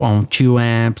setup on 2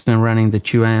 amps and running the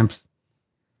 2 amps.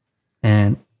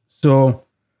 And so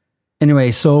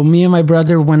anyway, so me and my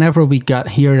brother, whenever we got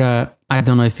here, I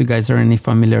don't know if you guys are any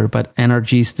familiar, but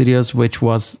NRG Studios, which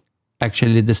was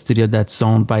actually the studio that's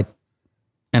owned by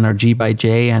NRG by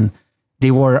Jay, and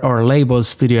they were our label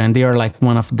studio, and they are like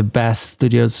one of the best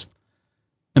studios.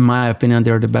 In my opinion,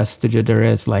 they're the best studio there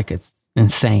is. Like, it's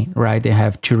insane, right? They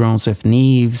have 2 rooms with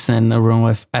Neves and a room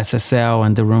with SSL,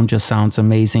 and the room just sounds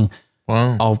amazing.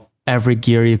 Wow. Every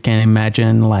gear you can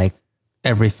imagine, like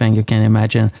everything you can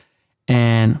imagine.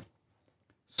 And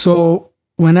so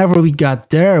whenever we got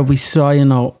there, we saw,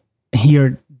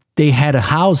 here they had a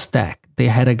house tech. They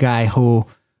had a guy who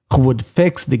would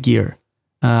fix the gear.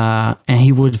 And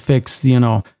he would fix,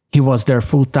 he was there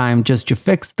full time just to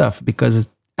fix stuff, because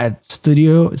at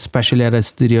studio, especially at a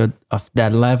studio of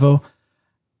that level,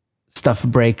 stuff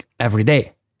break every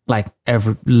day, like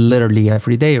literally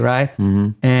every day, right?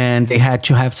 And they had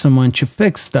to have someone to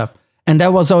fix stuff. And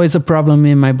that was always a problem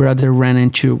me and my brother ran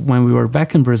into when we were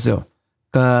back in Brazil,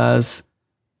 because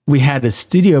we had a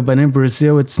studio, but in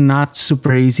Brazil, it's not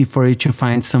super easy for you to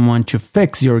find someone to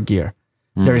fix your gear.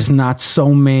 There's not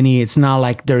so many. It's not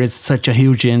like there is such a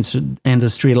huge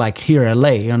industry like here,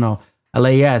 LA. LA,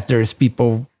 yes, there's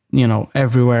people,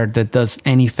 everywhere that does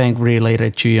anything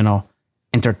related to,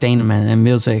 entertainment and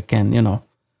music and,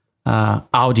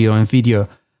 audio and video,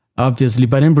 obviously.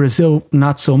 But in Brazil,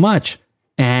 not so much.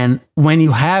 And when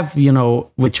you have,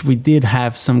 which we did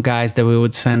have some guys that we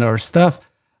would send our stuff,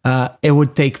 it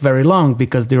would take very long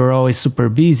because they were always super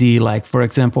busy. Like, for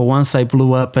example, once I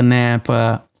blew up an amp,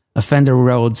 a Fender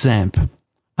Rhodes amp.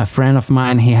 A friend of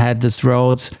mine, he had this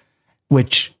Rhodes,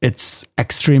 which it's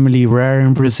extremely rare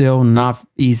in Brazil, not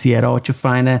easy at all to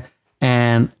find it.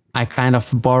 And I kind of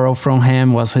borrowed from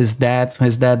him, was his dad.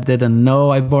 His dad didn't know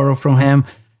I borrowed from him.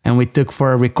 And we took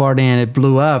for a recording and it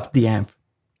blew up the amp.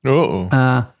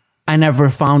 I never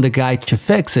found a guy to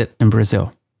fix it in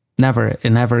Brazil. Never.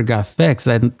 It never got fixed.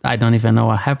 I don't even know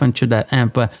what happened to that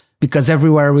amp. But because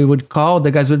everywhere we would call,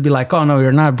 the guys would be like, oh, no,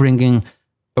 you're not bringing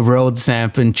a Rhodes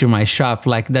amp into my shop.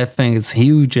 Like, that thing is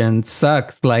huge and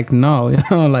sucks. Like, no,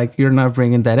 like, you're not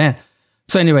bringing that in.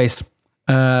 So anyways,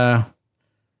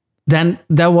 then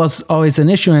that was always an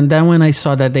issue. And then when I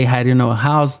saw that they had, a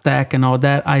house deck and all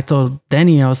that, I told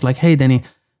Danny, I was like, hey, Danny,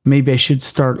 maybe I should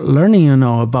start learning,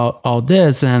 about all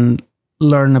this and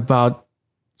learn about,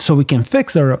 so we can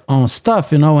fix our own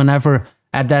stuff, whenever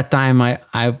at that time I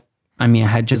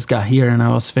had just got here and I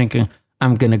was thinking,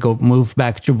 I'm going to go move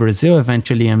back to Brazil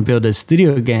eventually and build a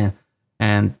studio again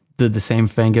and do the same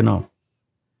thing,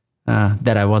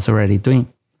 that I was already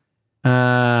doing.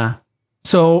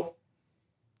 So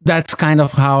that's kind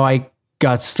of how I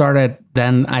got started.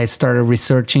 Then I started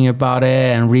researching about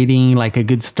it and reading. Like, a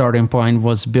good starting point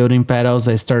was building pedals.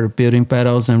 I started building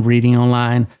pedals and reading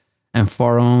online and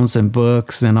forums and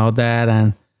books and all that.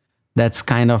 And that's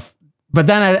kind of, but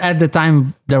then at the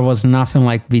time there was nothing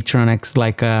like Beetronics,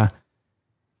 like,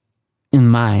 in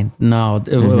mind. No,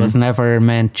 it was never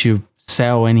meant to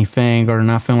sell anything or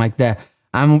nothing like that.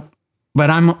 I'm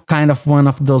kind of one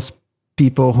of those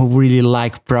people who really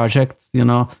like projects,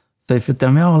 So if you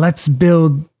tell me, oh, let's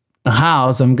build a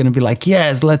house, I'm going to be like,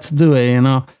 yes, let's do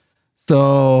it,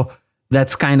 So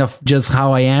that's kind of just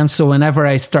how I am. So whenever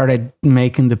I started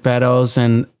making the pedals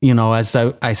and, as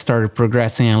I started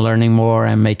progressing and learning more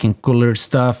and making cooler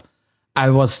stuff, I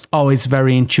was always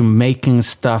very into making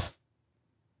stuff,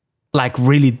 like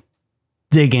really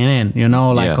digging in,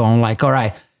 all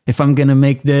right, if I'm going to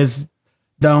make this,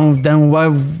 then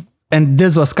what? And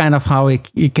this was kind of how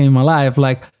it came alive.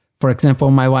 Like, for example,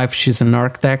 my wife, she's an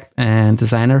architect and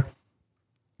designer.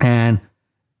 And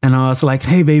I was like,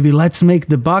 hey, baby, let's make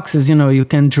the boxes. You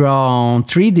can draw on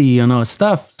 3D,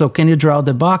 stuff. So can you draw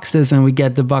the boxes? And we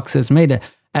get the boxes made.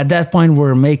 At that point,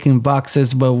 we're making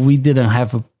boxes, but we didn't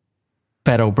have a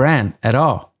pedal brand at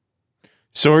all.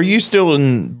 So are you still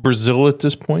in Brazil at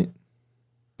this point?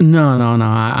 No.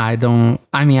 I don't.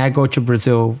 I mean, I go to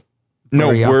Brazil. No,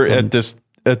 very we're often.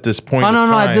 at this point. Oh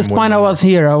no. At this point, I was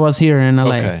here in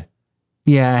LA. Okay.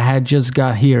 Yeah, I had just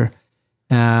got here.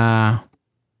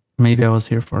 Maybe I was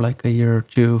here for like a year or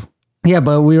two. Yeah,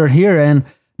 but we were here, and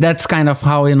that's kind of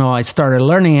how I started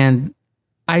learning, and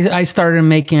I started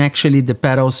making actually the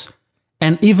pedals,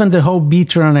 and even the whole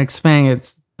Beetronics thing.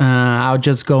 It's I'll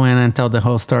just go in and tell the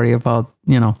whole story about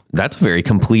That's a very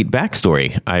complete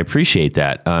backstory. I appreciate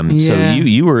that. So Yeah.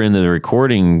 you were in the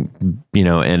recording,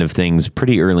 end of things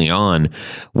pretty early on,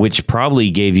 which probably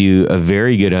gave you a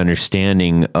very good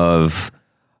understanding of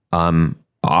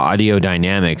audio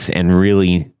dynamics and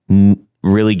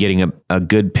really getting a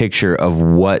good picture of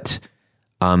what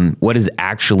is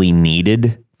actually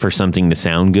needed for something to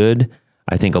sound good.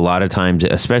 I think a lot of times,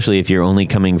 especially if you're only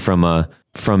coming from a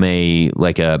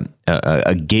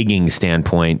gigging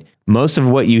standpoint, most of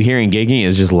what you hear in gigging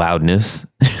is just loudness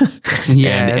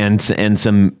and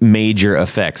some major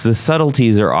effects. The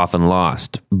subtleties are often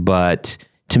lost, but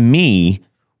to me,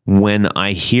 when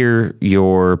I hear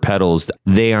your pedals,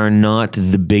 they are not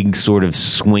the big sort of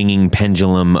swinging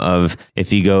pendulum of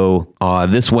if you go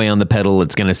this way on the pedal,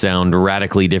 it's going to sound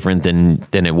radically different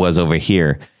than it was over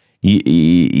here.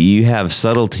 You have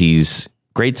subtleties,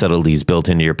 great subtleties built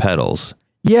into your pedals.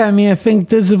 Yeah, I mean, I think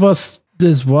this was,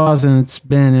 and it's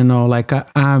been, like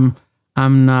I'm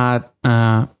not.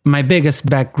 My biggest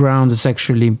background is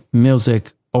actually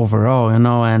music overall,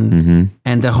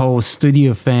 and the whole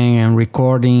studio thing and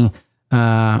recording.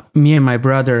 Me and my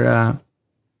brother.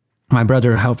 My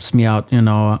brother helps me out.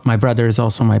 My brother is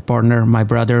also my partner.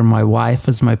 My wife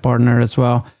is my partner as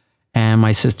well, and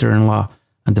my sister-in-law.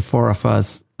 And the four of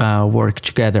us work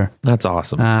together. That's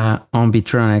awesome. On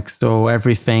Beetronics. So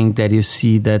everything that you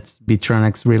see that's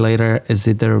Beetronics related is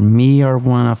either me or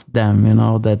one of them,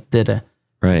 that did it.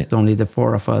 Right. It's only the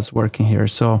four of us working here.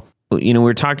 So,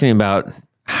 we're talking about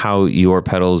how your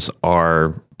pedals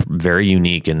are very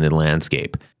unique in the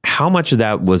landscape. How much of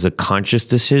that was a conscious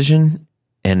decision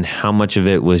and how much of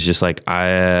it was just like,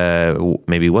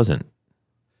 maybe wasn't?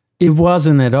 It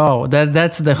wasn't at all.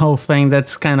 That's the whole thing.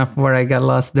 That's kind of where I got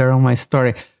lost there on my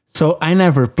story. So I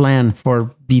never planned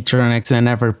for Beetronics. I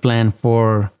never planned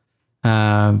for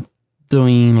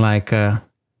doing like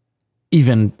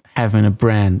even having a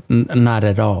brand. Not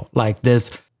at all. Like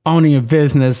this, owning a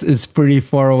business is pretty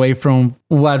far away from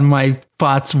what my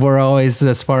thoughts were always,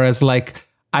 as far as like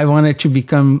I wanted to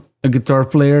become a guitar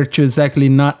player to exactly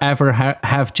not ever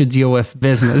have to deal with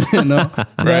business. Right.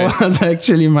 That was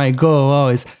actually my goal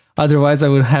always. Otherwise, I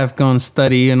would have gone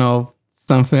study,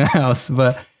 something else.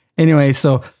 But anyway,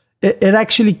 so it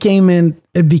actually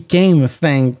it became a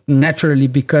thing naturally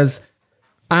because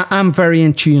I'm very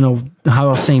into, how I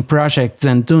was saying, projects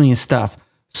and doing stuff.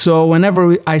 So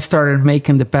whenever I started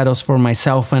making the pedals for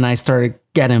myself and I started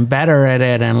getting better at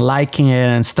it and liking it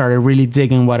and started really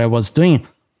digging what I was doing,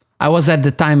 I was at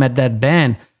the time at that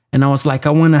band and I was like,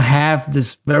 I want to have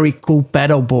this very cool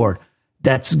pedal board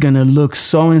that's going to look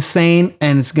so insane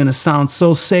and it's going to sound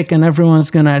so sick and everyone's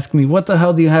going to ask me, what the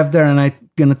hell do you have there? And I'm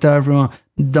going to tell everyone,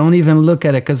 don't even look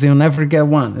at it because you'll never get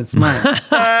one. It's mine.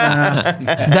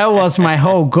 That was my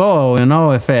whole goal,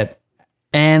 with it.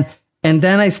 And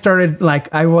then I started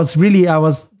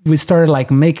we started like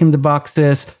making the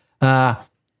boxes.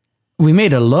 We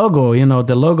made a logo,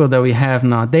 the logo that we have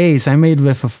nowadays. I made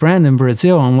with a friend in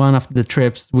Brazil on one of the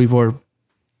trips we were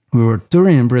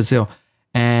touring in Brazil.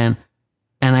 And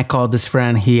I called this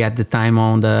friend, he at the time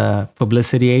owned a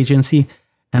publicity agency.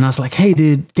 And I was like, hey,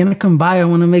 dude, can I come by? I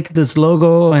want to make this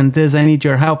logo and this, I need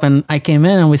your help. And I came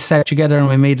in and we sat together and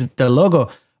we made the logo.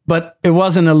 But it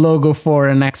wasn't a logo for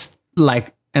an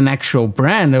actual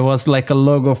brand. It was like a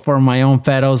logo for my own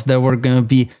pedals that were going to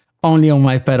be only on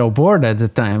my pedal board at the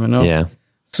time, Yeah.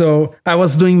 So I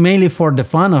was doing mainly for the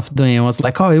fun of doing it. I was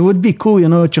like, oh, it would be cool,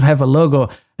 to have a logo.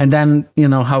 And then,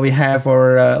 how we have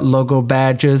our logo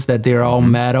badges that they're all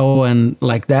metal and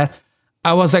like that.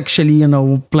 I was actually,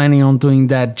 planning on doing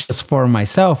that just for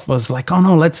myself. I was like, oh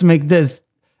no, let's make this.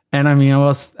 And I mean, I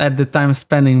was at the time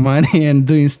spending money and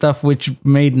doing stuff which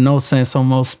made no sense on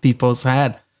most people's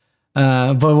head.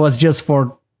 But it was just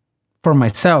for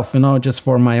myself, just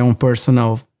for my own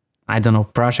personal,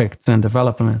 projects and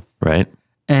development. Right.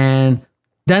 And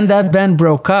then that band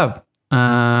broke up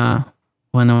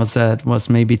when I was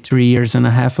maybe 3.5 years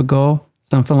ago,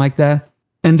 something like that.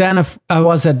 And then I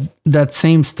was at that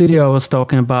same studio I was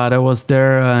talking about. I was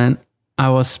there and I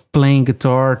was playing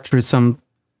guitar through some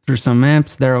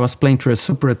amps there. I was playing through a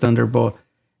Super Thunderbolt.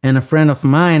 And a friend of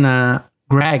mine,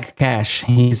 Greg Cash,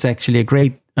 he's actually a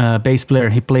great bass player.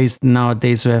 He plays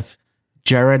nowadays with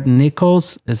Jared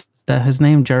Nichols. Is Is that his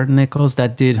name? Jared Nichols,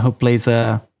 that dude who plays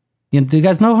do you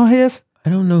guys know who he is? I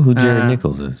don't know who Jared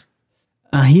Nichols is.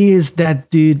 He is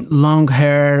that dude, long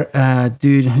hair,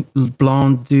 dude,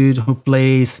 blonde dude who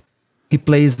plays. He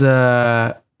plays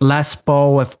Les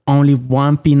Paul with only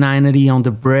one P90 on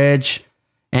the bridge,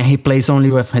 and he plays only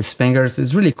with his fingers.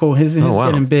 It's really cool. He's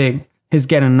getting big. He's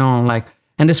getting known.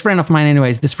 And this friend of mine,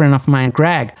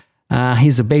 Greg,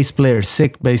 he's a bass player,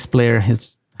 sick bass player. He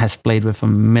has played with a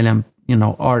million,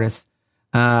 artists.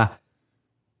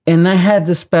 And I had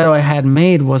this pedal I had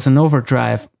made was an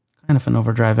overdrive, kind of an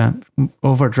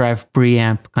overdrive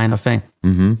preamp kind of thing.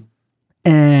 Mm-hmm.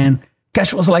 And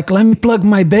Cash was like, "Let me plug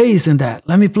my bass in that.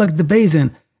 Let me plug the bass in."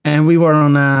 And we were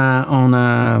on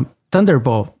a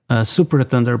Thunderbolt, a Super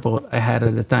Thunderbolt I had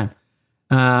at the time.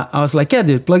 I was like, "Yeah,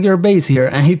 dude, plug your bass here."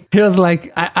 And he was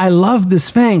like, I love this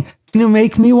thing. Can you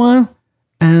make me one?"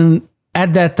 And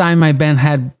at that time, my band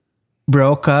had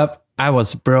broke up. I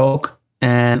was broke,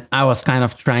 and I was kind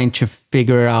of trying to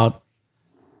figure out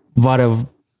what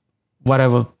I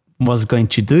was going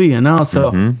to do,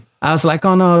 So I was like,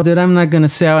 "Oh no, dude, I'm not gonna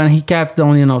sell." And he kept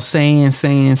on, saying.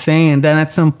 And then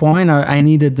at some point, I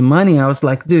needed the money. I was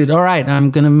like, "Dude, all right,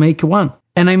 I'm gonna make one."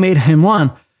 And I made him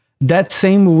one. That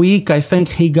same week, I think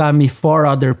he got me 4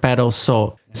 other pedals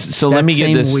sold. So let me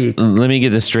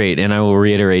get this straight, and I will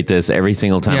reiterate this every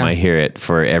single time I hear it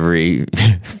for every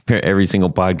single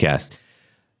podcast.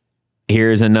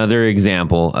 Here's another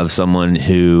example of someone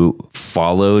who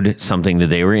followed something that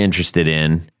they were interested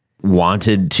in,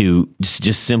 wanted to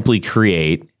just simply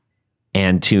create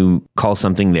and to call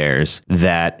something theirs,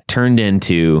 that turned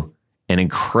into an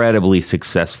incredibly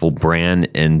successful brand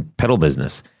and pedal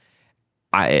business.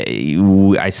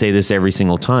 I say this every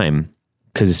single time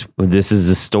because this is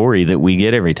the story that we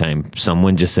get every time.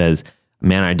 Someone just says,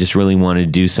 "Man, I just really wanted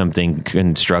to do something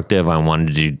constructive. I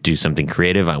wanted to do something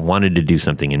creative. I wanted to do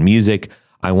something in music.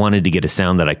 I wanted to get a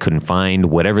sound that I couldn't find,"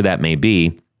 whatever that may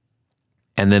be.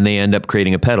 And then they end up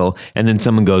creating a pedal. And then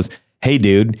someone goes, "Hey,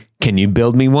 dude, can you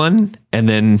build me one?" And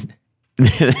then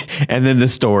the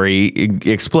story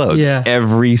explodes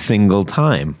every single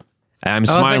time. I'm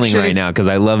smiling right now because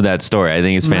I love that story. I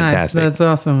think it's fantastic. Nice. That's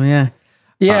awesome. Yeah.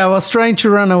 I was trying to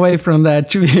run away from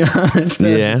that, to be honest,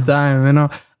 at the time.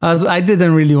 I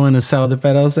didn't really want to sell the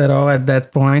pedals at all at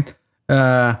that point.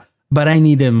 But I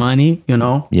needed money,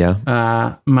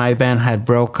 Yeah. My band had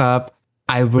broke up.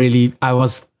 I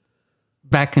was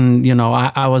back in,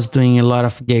 I was doing a lot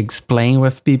of gigs, playing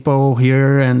with people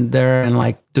here and there,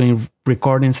 and doing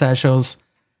recording sessions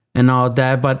and all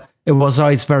that. But it was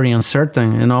always very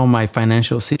uncertain, my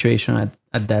financial situation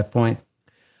at that point.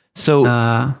 So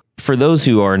for those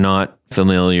who are not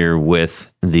familiar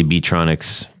with the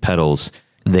Beetronics pedals,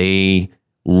 they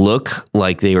look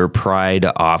like they were pried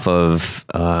off of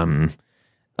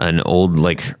an old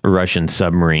Russian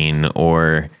submarine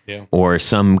or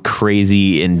some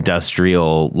crazy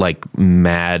industrial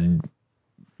mad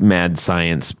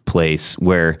science place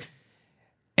where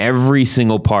every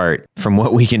single part, from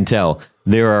what we can tell,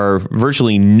 there are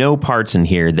virtually no parts in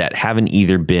here that haven't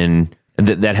either been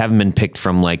that haven't been picked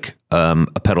from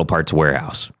a pedal parts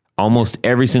warehouse. Almost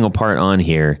every single part on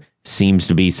here seems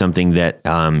to be something that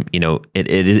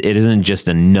it isn't just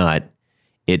a nut.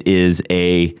 It is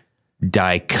a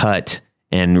die cut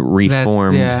and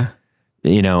reformed,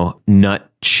 nut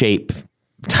shape.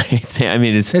 I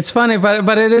mean, it's funny,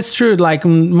 but it is true.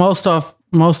 Most of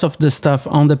the stuff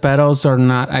on the pedals are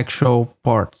not actual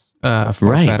parts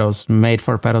for pedals, made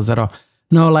for pedals at all.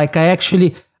 No,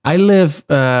 I live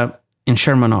in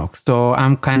Sherman Oaks, so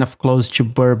I'm kind of close to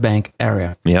Burbank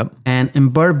area. Yep. And in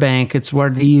Burbank, it's where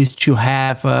they used to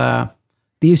have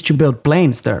they used to build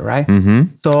planes there, right? Mm-hmm.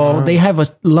 So they have a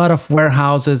lot of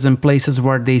warehouses and places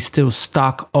where they still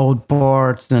stock old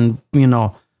parts and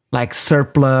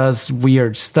surplus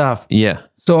weird stuff. Yeah.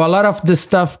 So a lot of the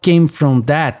stuff came from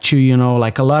that too,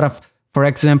 a lot of, for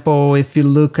example, if you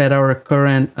look at our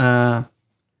current,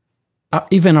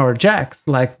 even our jacks,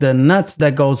 the nuts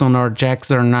that goes on our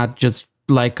jacks are not just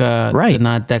the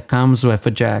nut that comes with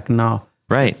a jack. No.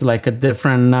 Right. It's a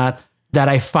different nut that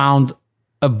I found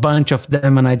a bunch of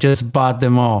them and I just bought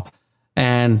them all.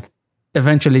 And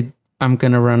eventually I'm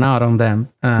going to run out on them,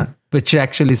 which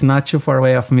actually is not too far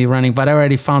away of me running, but I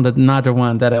already found another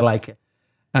one that I like.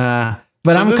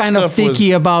 But I'm kind of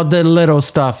picky about the little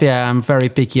stuff. Yeah, I'm very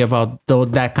picky about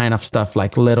that kind of stuff,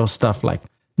 little stuff,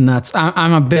 nuts.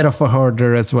 I'm a bit of a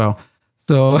hoarder as well.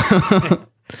 So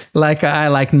I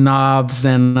like knobs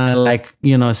and I like,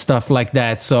 stuff like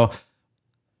that. So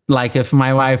if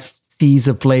my wife sees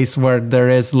a place where there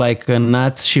is a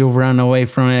nut, she'll run away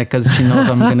from it because she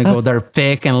knows I'm going to go there,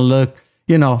 pick and look,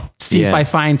 see if I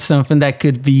find something that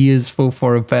could be useful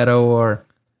for a pedal or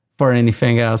for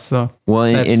anything else. So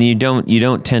and you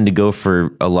don't tend to go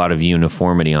for a lot of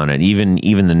uniformity on it.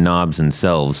 Even the knobs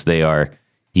themselves, they are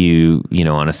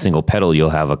on a single pedal you'll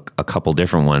have a couple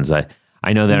different ones.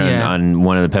 I know that on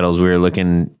one of the pedals we were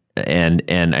looking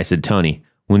and I said, Tony,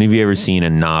 when have you ever seen a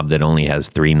knob that only has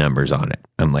 3 numbers on it?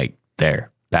 I'm like, that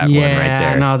one right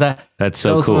there. No, that's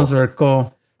so those cool. ones are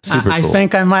cool. Super cool. I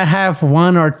think I might have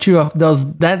 1 or 2 of those.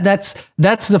 That's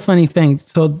the funny thing.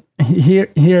 So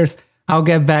here's I'll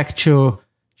get back to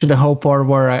the whole part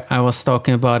where I was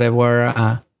talking about it,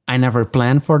 where I never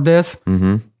planned for this.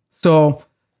 Mm-hmm. So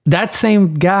that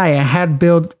same guy I had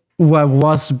built what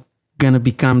was gonna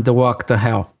become the Walk to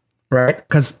Hell, right?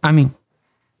 Because I'm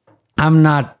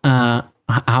not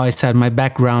how I said, my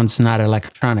background's not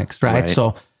electronics, right?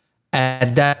 So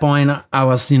at that point, I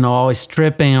was, always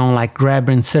tripping on like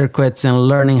grabbing circuits and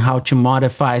learning how to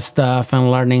modify stuff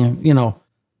and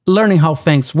learning how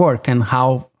things work and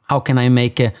how can I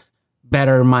make it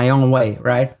better my own way,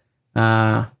 right?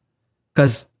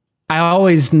 Because I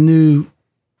always knew,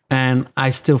 and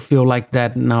I still feel like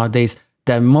that nowadays,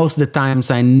 that most of the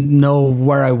times I know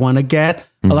where I want to get.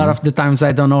 A lot of the times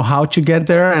I don't know how to get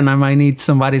there, and I might need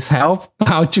somebody's help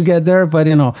how to get there. But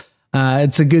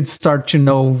it's a good start to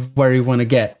know where you want to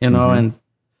get, and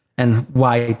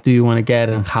why do you want to get,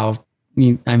 and how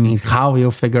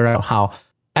you'll figure out how.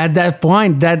 At that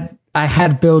point, that I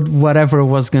had built whatever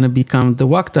was going to become the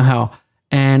Walk to Hell,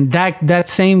 and that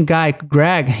same guy,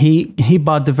 Greg, he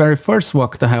bought the very first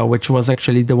Walk to Hell, which was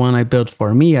actually the one I built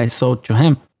for me. I sold to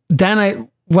him. Then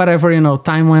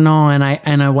time went on,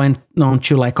 and I went on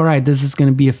to like, all right, this is going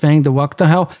to be a thing, the Walk to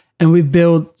Hell. And we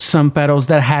built some pedals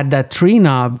that had that 3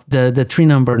 knob, the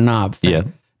 3-number knob thing. Yeah.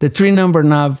 The 3-number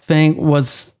knob thing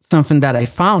was something that I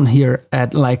found here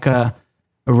at like a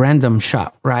random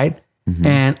shop, right? Mm-hmm.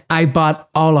 And I bought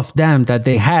all of them that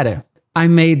they had it. I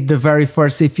made the very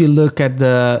first, if you look at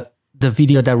the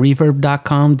video that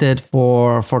reverb.com did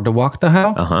for the Walk to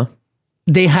Hell,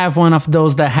 they have one of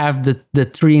those that have the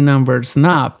 3 numbers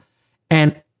knob.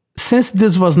 And since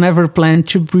this was never planned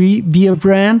to be a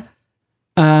brand,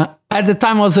 at the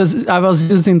time I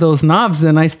was using those knobs,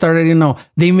 and I started,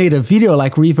 they made a video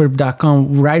like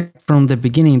reverb.com right from the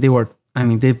beginning.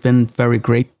 They've been very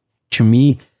great to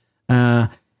me.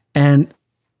 And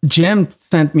Jim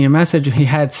sent me a message. He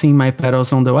had seen my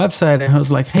pedals on the website, and he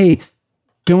was like, hey,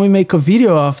 can we make a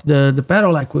video of the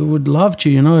pedal? Like, we would love to,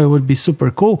 it would be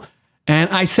super cool. And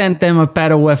I sent them a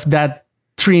pedal with that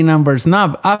 3 numbers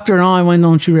knob. After all, I went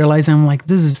on to realize, I'm like,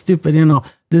 this is stupid.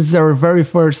 This is our very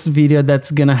first video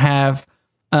that's going to have,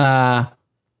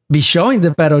 be showing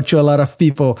the pedal to a lot of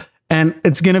people. And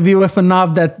it's going to be with a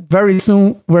knob that very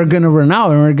soon we're going to run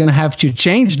out, and we're going to have to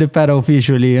change the pedal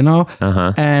visually,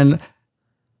 And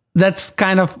that's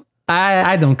kind of,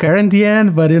 I don't care in the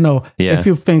end, but if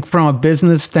you think from a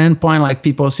business standpoint, like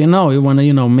people say, no, you want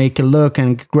to, make it look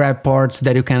and grab parts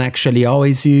that you can actually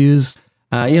always use.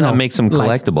 Make them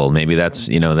collectible. Maybe that's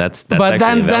that's. But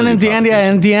then in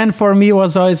the end, for me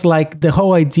was always like the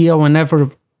whole idea. Whenever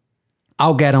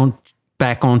I'll get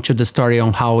back onto the story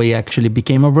on how we actually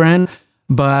became a brand,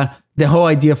 but the whole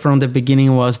idea from the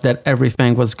beginning was that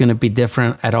everything was going to be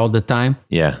different at all the time.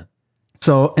 Yeah.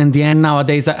 So in the end,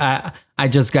 nowadays I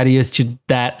just got used to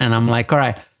that, and I'm like, all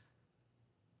right,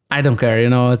 I don't care,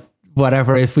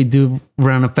 whatever. If we do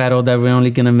run a pedal that we're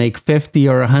only going to make 50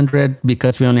 or 100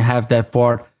 because we only have that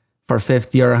part for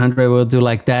 50 or 100, we'll do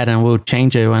like that, and we'll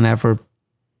change it whenever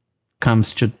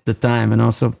comes to the time. And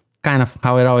also kind of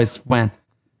how it always went.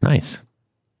 Nice.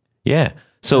 Yeah.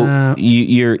 So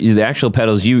the actual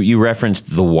pedals, you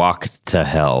referenced the Walk to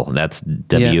Hell. That's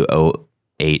WHOTA.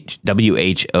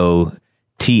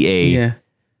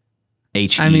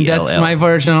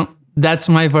 HELL. That's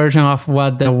my version of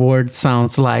what the word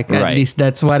sounds like. At least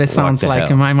that's what it sounds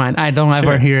like in my mind. I don't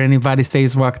ever hear anybody say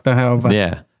Walk to Hell. But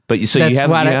But so you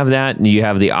have that, and you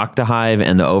have the Octahive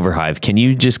and the Overhive. Can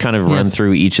you just kind of run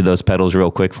through each of those pedals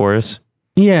real quick for us?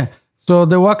 Yeah. So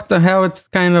the Walk to Hell, it's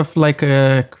kind of like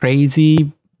a crazy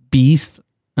beast.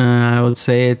 I would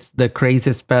say it's the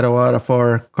craziest pedal out of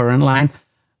our current line.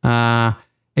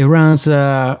 It runs.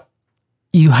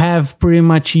 You have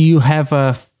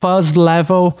a fuzz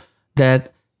level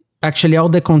that actually all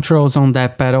the controls on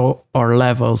that pedal are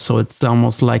level. So it's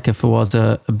almost like if it was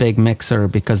a big mixer,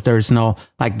 because there's no,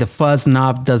 like the fuzz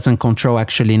knob doesn't control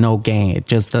actually no gain. It's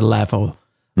just the level,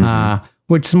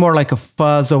 which is more like a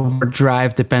fuzz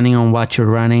overdrive, depending on what you're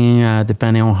running,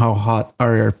 depending on how hot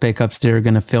are your pickups. They're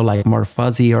going to feel like more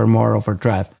fuzzy or more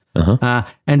overdrive.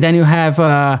 And then you have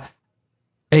a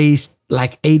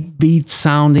like 8-beat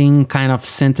sounding kind of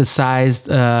synthesized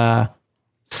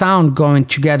sound going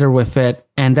together with it.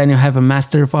 And then you have a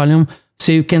master volume.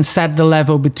 So you can set the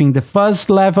level between the fuzz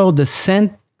level, the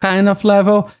synth kind of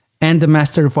level, and the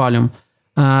master volume.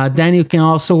 Then you can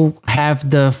also have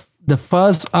the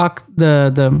fuzz,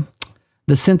 the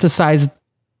synthesized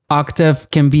octave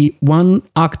can be 1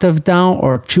 octave down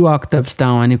or 2 octaves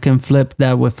down, and you can flip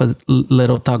that with a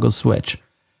little toggle switch.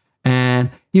 And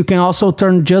you can also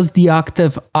turn just the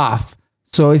octave off.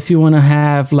 So if you want to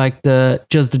have like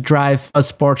just the drive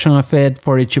fuzz portion of it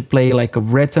for it to play like a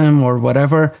rhythm or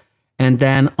whatever, and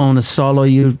then on a solo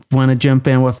you want to jump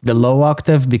in with the low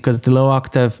octave, because the low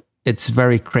octave, it's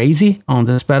very crazy on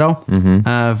this pedal,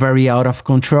 very out of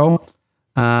control,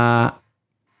 and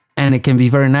it can be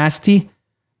very nasty.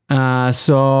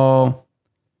 So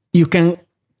you can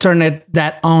turn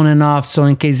that on and off. So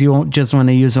in case you just want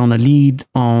to use on a lead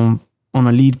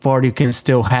board, you can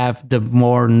still have the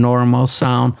more normal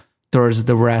sound towards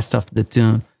the rest of the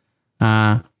tune.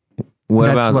 What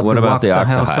about the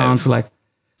Octahive? Sounds like.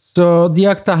 So the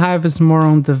Octahive is more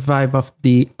on the vibe of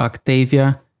the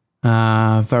Octavia,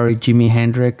 very Jimi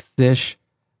Hendrix-ish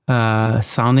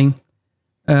sounding.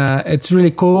 It's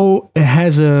really cool. It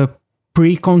has a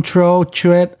pre-control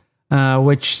to it,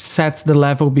 which sets the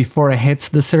level before it hits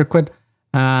the circuit,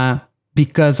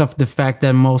 because of the fact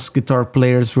that most guitar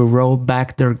players will roll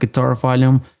back their guitar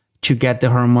volume to get the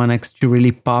harmonics to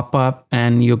really pop up,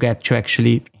 and you get to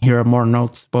actually hear a more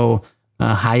noticeable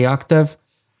high octave.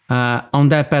 On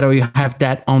that pedal, you have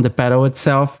that on the pedal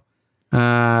itself,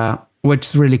 which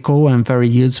is really cool and very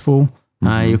useful.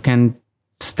 You can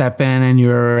step in and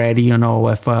you're already,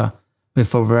 with a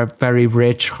very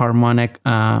rich harmonic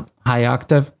high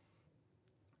octave.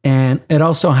 And it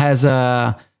also has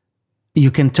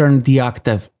you can turn the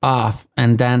octave off,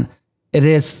 and then it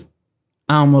is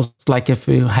almost like if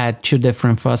you had 2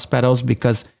 different fuzz pedals,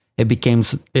 because it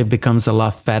becomes a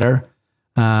lot fatter,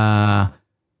 a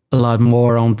lot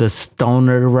more on the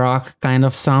stoner rock kind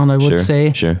of sound, I would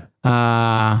say. Sure.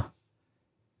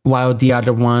 While the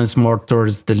other one's more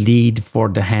towards the lead for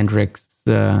the Hendrix,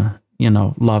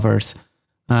 lovers.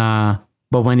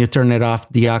 But when you turn it off,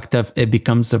 the octave, it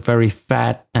becomes a very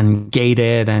fat and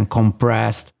gated and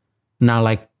compressed. Not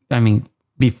like,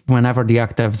 whenever the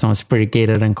octave is on, it's pretty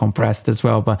gated and compressed as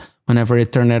well. But whenever you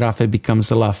turn it off, it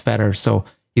becomes a lot fatter. So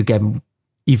you get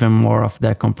even more of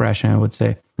that compression, I would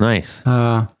say. Nice.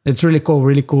 It's really cool,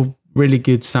 really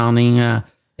good sounding.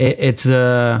 It's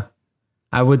I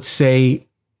would say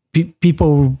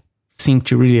people seem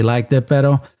to really like that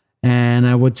pedal. And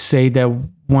I would say that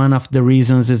one of the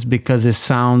reasons is because it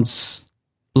sounds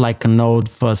like an old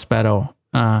fuzz pedal.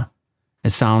 It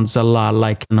sounds a lot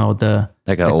like, the old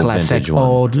classic vintage one.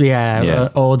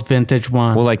 Old vintage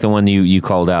one. Well, like the one you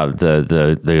called out,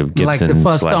 the Gibson like the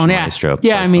fuzz tone, Maestro.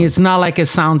 Yeah, it's not like it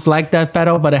sounds like that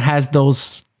pedal, but it has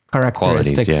those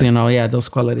characteristics, qualities, those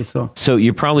qualities. So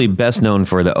you're probably best known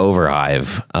for the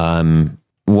Overhive.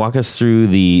 Walk us through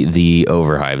the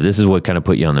Overhive. This is what kind of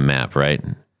put you on the map, right?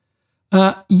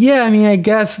 I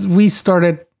guess we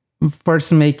started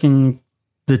first making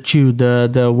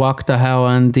the Walk to Hell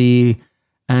and the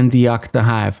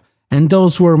Octahive, and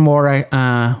those were more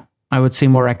I would say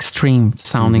more extreme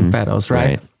sounding pedals,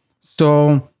 right?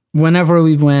 So whenever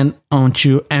we went on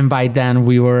to, and by then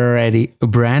we were already a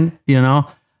brand,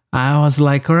 I was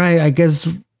like, all right, I guess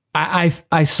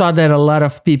I saw that a lot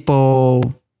of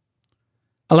people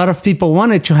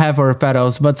wanted to have our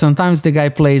pedals, but sometimes the guy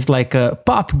plays like a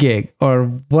pop gig or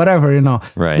whatever,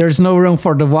 Right. There's no room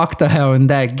for the Walk to Hell in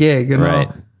that gig, Right.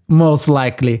 Most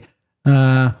likely.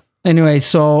 Anyway,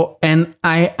 so, and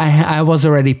I was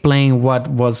already playing what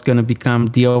was going to become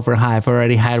the Overhive. I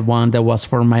already had one that was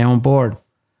for my own board.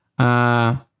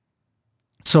 So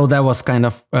that was kind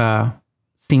of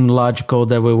seemed logical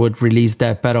that we would release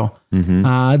that pedal.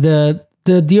 The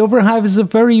Overhive is a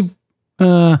very,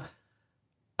 I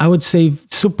would say,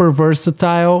 super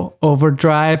versatile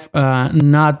overdrive,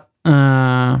 not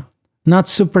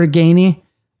super gainy,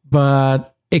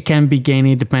 but it can be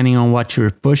gainy depending on what you're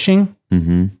pushing.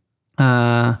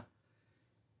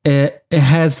 It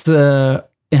has the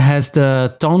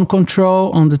tone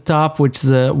control on the top, which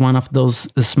is one of those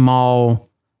small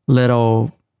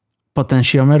little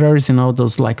potentiometers,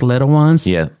 those like little ones.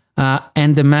 Yeah.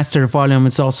 And the master volume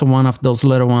is also one of those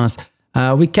little ones.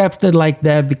 We kept it like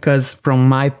that because from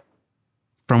my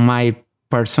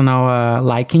personal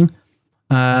liking,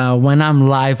 when I'm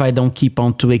live, I don't keep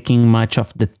on tweaking much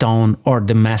of the tone or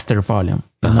the master volume.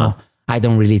 I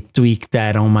don't really tweak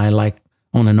that on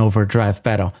on an overdrive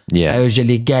pedal. Yeah. I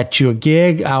usually get to a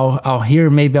gig, I'll hear,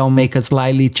 maybe I'll make a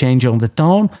slightly change on the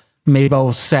tone, maybe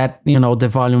I'll set, the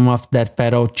volume of that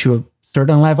pedal to a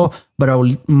certain level, but I'll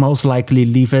most likely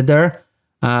leave it there.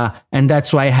 And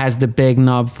that's why it has the big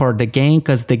knob for the gain,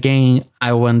 because the gain,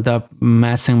 I will end up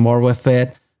messing more with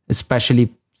it,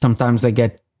 especially sometimes I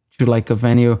get to like a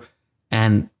venue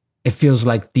and it feels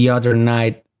like the other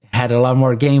night had a lot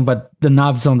more gain, but the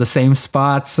knob's on the same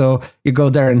spot. So you go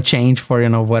there and change for,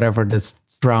 whatever the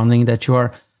surrounding that you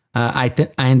are. I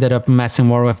ended up messing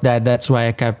more with that. That's why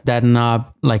I kept that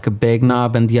knob like a big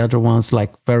knob and the other one's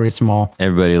like very small.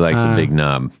 Everybody likes a big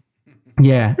knob.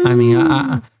 Yeah, I mean,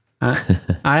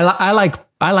 I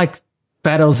like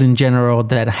pedals in general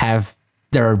that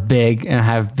are big and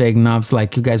have big knobs.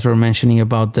 Like you guys were mentioning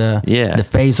about the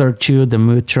Phaser 2, the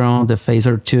Mutron, the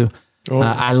Phaser 2.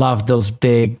 I love those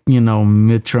big,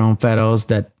 Mutron pedals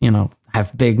that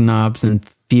have big knobs and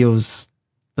feels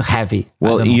heavy.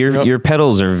 Well, your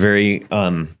pedals are very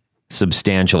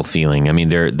substantial feeling. I mean,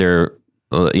 they're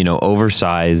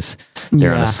oversized.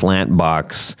 They're on a slant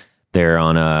box. They're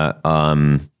on a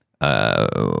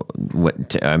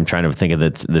what I'm trying to think of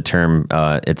the term.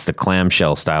 It's the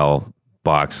clamshell style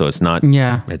box. So it's not.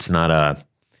 Yeah. It's not a.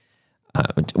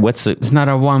 It's not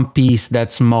a one piece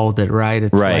that's molded, right?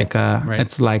 It's like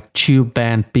it's like two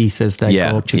band pieces that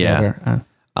go together. Yeah.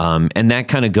 And that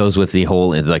kind of goes with the whole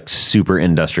like super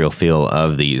industrial feel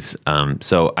of these.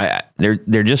 So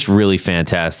they're just really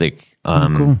fantastic,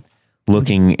 cool.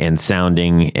 looking and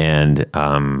sounding, and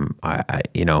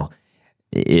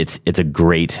it's a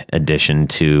great addition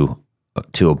to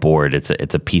a board.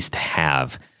 It's a piece to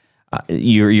have.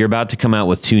 You're about to come out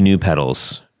with 2 new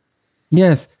pedals.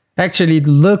 Yes, actually,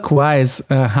 look wise,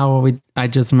 I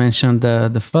just mentioned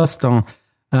the first one.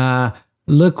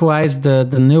 Look wise, the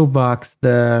new box,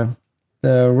 the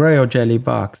Royal Jelly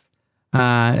box.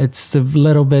 It's a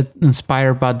little bit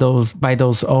inspired by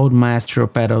those old Maestro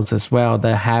pedals as well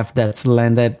that have that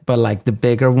slanted, but like the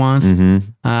bigger ones.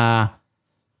 I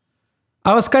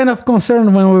was kind of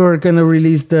concerned when we were going to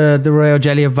release the Royal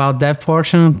Jelly about that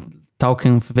portion,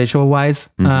 talking visual wise.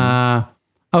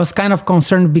 I was kind of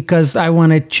concerned because I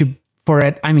wanted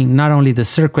not only the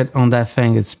circuit on that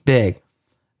thing is big,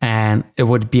 and it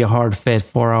would be a hard fit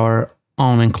for our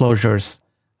own enclosures,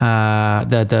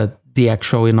 the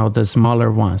actual, the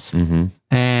smaller ones.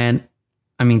 And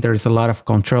I mean, there's a lot of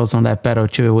controls on that pedal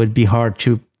too. It would be hard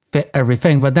to fit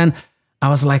everything. But then I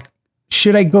was like,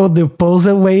 should I go the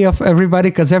opposite way of everybody?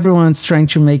 Because everyone's trying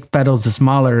to make pedals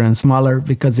smaller and smaller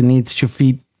because it needs to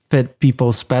fit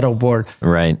people's pedal board.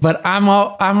 Right. But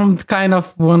I'm kind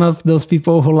of one of those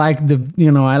people who like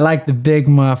I like the big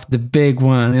muff, the big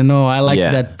one, I like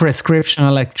that prescription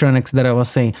electronics that I was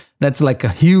saying. That's like a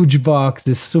huge box,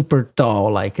 it's super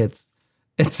tall, like it's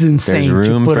insane. There's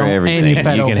room to put for on everything. Any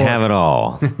pedal You can board. have it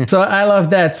all. So I love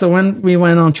that. So when we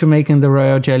went on to making the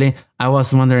Royal Jelly, I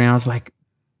was wondering, I was like,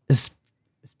 is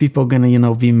people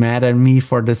gonna be mad at me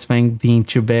for this thing being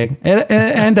too big? It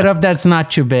ended up that's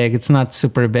not too big. It's not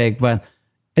super big, but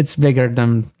it's bigger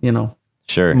than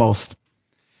Sure. most.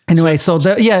 Anyway, so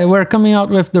we're coming out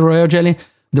with the Royal Jelly.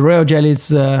 The Royal Jelly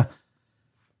is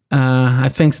I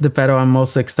think it's the pedal I'm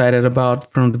most excited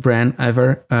about from the brand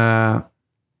ever.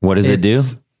 What does it do?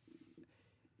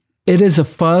 It is a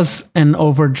fuzz and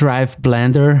overdrive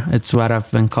blender. It's what I've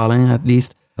been calling it, at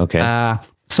least. Okay.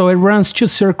 So it runs 2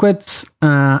 circuits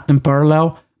in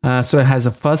parallel. So it has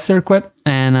a fuzz circuit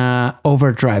and an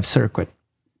overdrive circuit.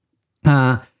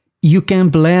 You can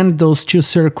blend those 2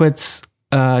 circuits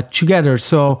together.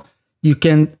 So you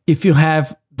can,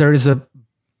 there is a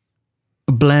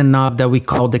blend knob that we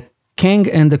call the king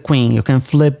and the queen. You can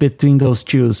flip between those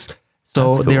 2.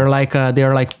 So cool. they're like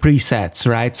presets,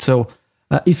 right? So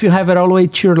if you have it all the way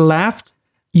to your left,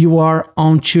 you are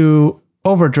onto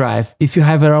overdrive. If you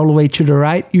have it all the way to the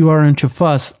right, you are into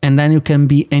fuzz, and then you can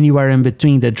be anywhere in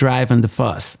between the drive and the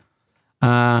fuzz.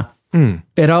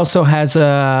 It also has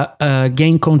a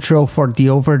gain control for the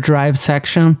overdrive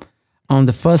section. On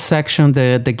the fuzz section,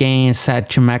 the gain is set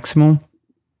to maximum,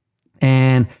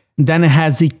 and then it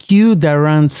has EQ that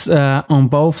runs on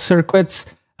both circuits.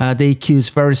 The EQ is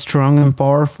very strong and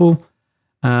powerful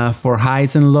for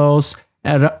highs and lows.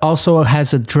 It also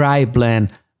has a dry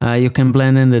blend. You can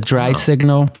blend in the dry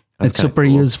signal. It's super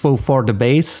useful for the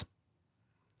bass.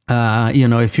 If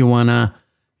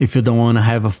you don't want to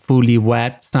have a fully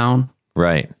wet sound.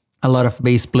 Right. A lot of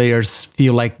bass players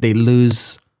feel like they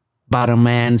lose bottom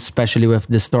end, especially with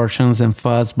distortions and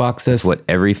fuzz boxes. That's what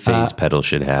every phase pedal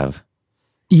should have.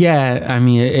 Yeah, I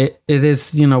mean, it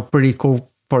is, pretty cool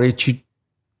for it to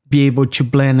be able to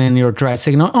blend in your dry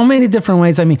signal on many different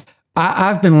ways. I mean,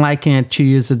 I've been liking it to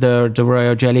use the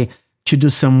Royal Jelly to do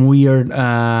some weird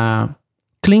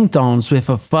clean tones with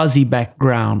a fuzzy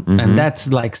background, and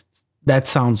that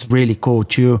sounds really cool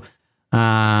too.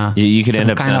 You could end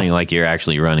up kind sounding of- like you're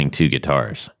actually running two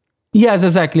guitars. Yes,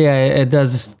 exactly. It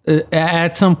does.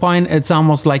 At some point, it's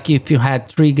almost like if you had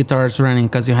 3 guitars running,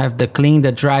 because you have the clean,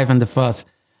 the drive, and the fuzz.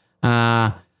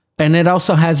 And it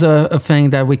also has a thing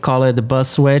that we call it the buzz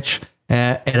switch.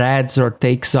 It adds or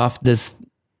takes off this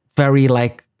very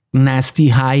like nasty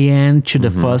high end to the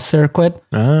fuzz circuit,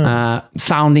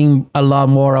 sounding a lot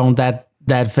more on that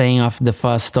vein of the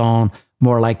fuzz tone,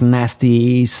 more like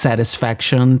nasty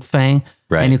satisfaction thing.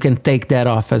 Right. And you can take that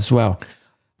off as well.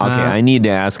 Okay, I need to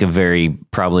ask a very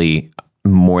probably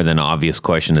more than obvious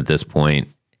question at this point.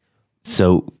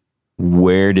 So,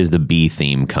 where does the bee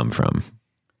theme come from?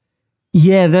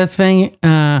 Yeah, that thing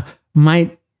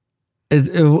might.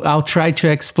 I'll try to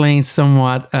explain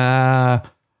somewhat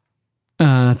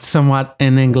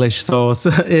in English, so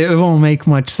it won't make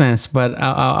much sense. But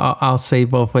I'll say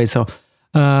both ways. So,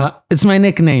 it's my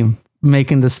nickname.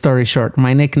 Making the story short,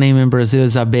 my nickname in Brazil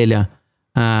is Abelha.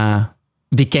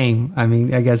 Became. I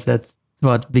mean, I guess that's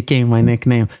what became my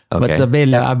nickname. Okay. But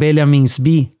Abelha. Abelha means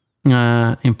bee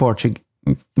in Portuguese.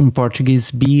 In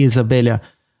Portuguese, bee is abelha.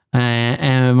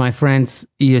 And my friends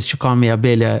used to call me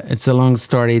Abelha. It's a long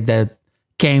story that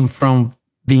came from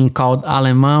being called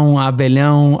Alemão,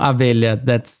 Abelhão, Abelha.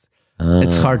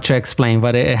 It's hard to explain,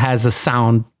 but it has a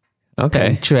sound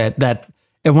Okay. to it that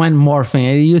it went morphing.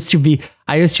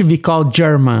 I used to be called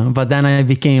German, but then I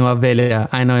became Abelha.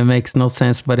 I know it makes no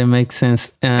sense, but it makes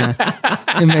sense.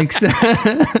 It makes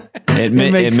It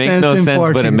makes no in sense, but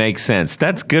it Portuguese. makes sense.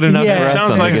 That's good enough Yeah. for us.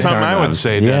 Sounds on the like something Guitar I would Knobs.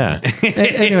 say, Yeah.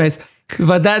 Anyways,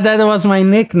 but that was my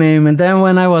nickname. And then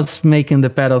when I was making the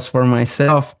pedals for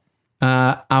myself,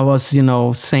 I was,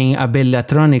 saying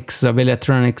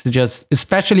Abelhatronics, just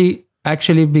especially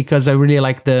actually because I really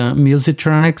like the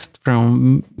Musitronics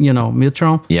from,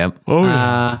 Mutron. Yep.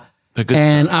 The good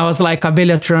And stuff. I was like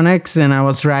Abelhatronics, and I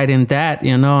was writing that,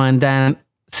 and then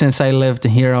since I lived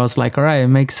here, I was like, all right, it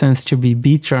makes sense to be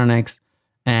Beetronics.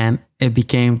 And it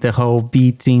became the whole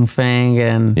beating thing,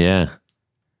 and Yeah.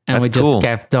 we That's just cool.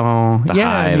 kept on. The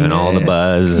hive and all the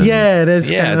buzz. and- Yeah, it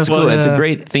is. Yeah, kind it's of, cool. It's a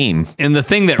great theme. And the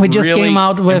thing that We just really came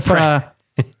out with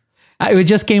we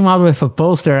just came out with a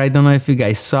poster. I don't know if you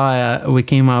guys saw it. We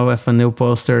came out with a new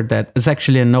poster that is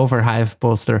actually an Overhive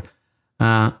poster.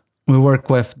 We work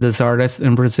with this artist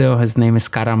in Brazil. His name is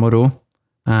Caramuru.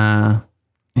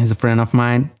 He's a friend of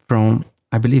mine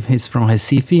I believe he's from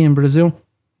Recife in Brazil.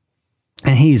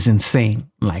 And he's insane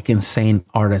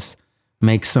artist.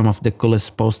 Makes some of the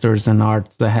coolest posters and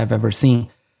arts I have ever seen.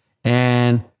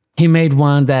 And he made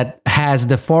one that has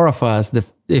the 4 of us.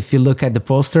 If you look at the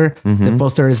poster, the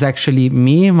poster is actually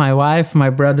me, my wife, my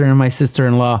brother, and my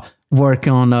sister-in-law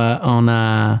working on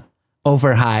a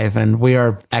overhive, and we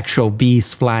are actual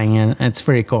bees flying, and it's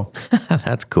pretty cool.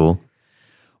 That's cool.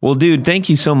 Well, dude, thank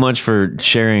you so much for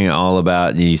sharing all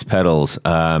about these pedals.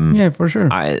 Yeah, for sure.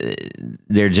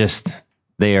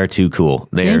 They are too cool.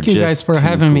 Thank you guys for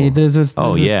having me. This is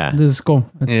Oh, yeah. This is cool.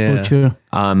 It's cool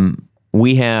too.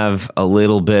 We have a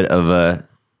little bit of a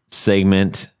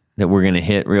segment that we're going to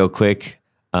hit real quick.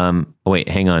 Wait,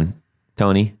 hang on.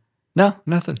 Tony? No,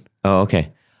 nothing. Oh, okay.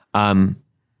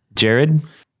 Jared?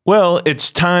 Well,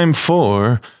 it's time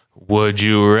for Would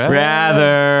You Rather?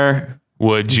 Rather.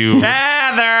 Would you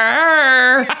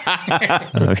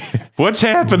Okay. What's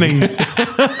happening?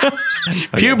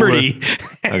 Puberty.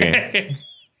 Okay.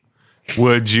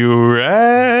 Would you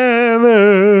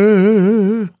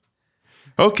rather?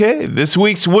 Okay, this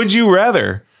week's Would You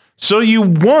Rather. So you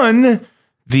won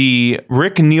the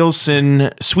Rick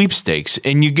Nielsen sweepstakes,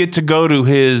 and you get to go to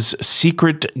his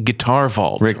secret guitar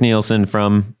vault. Rick Nielsen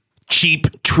from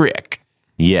Cheap Trick.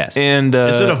 Yes. And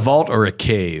Is it a vault or a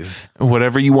cave?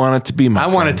 whatever you want it to be, my I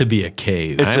want it friend. to be a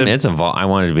cave. it's a vault. I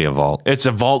want it to be a vault. It's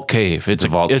a vault cave. It's a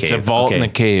vault It's a cave. vault Okay. and a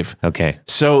cave. Okay.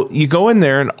 So you go in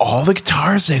there, and all the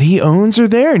guitars that he owns are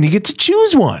there, and you get to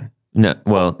choose one No,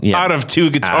 well, yeah. out of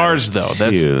 2 guitars, Out of though.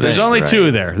 That's two. There's Right, only right.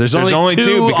 2 there. There's there's only 2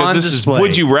 two because on this display. is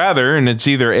Would You Rather, and it's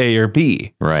either A or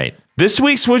B. Right. This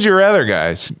week's Would You Rather,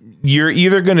 guys, you're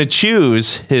either going to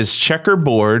choose his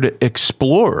checkerboard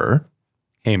Explorer,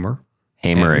 Hammer.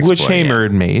 Hammer which Explorer, Hamer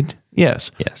had made, yes,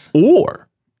 Yes. or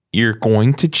you're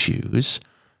going to choose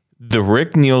the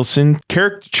Rick Nielsen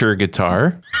caricature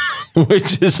guitar,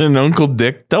 which is an Uncle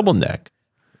Dick double neck.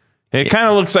 It kind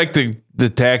of looks like the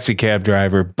taxi cab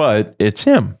driver, but it's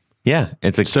him. Yeah.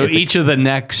 So each of the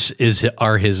necks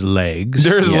are his legs.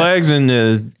 There's Yes. legs in the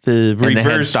and the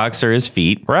reverse. headstocks are his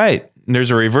feet. Right.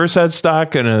 There's a reverse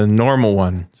headstock and a normal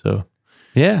one. So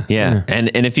Yeah. Yeah.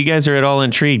 And if you guys are at all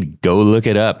intrigued, go look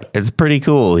it up. It's pretty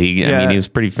cool. I mean, he was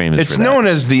pretty famous It's for that. known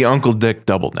as the Uncle Dick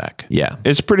double neck. Yeah.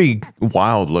 It's pretty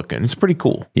wild looking. It's pretty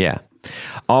cool. Yeah.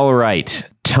 All right.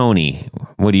 Tony,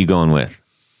 what are you going with?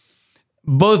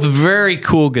 Both very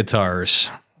cool guitars,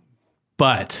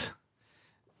 but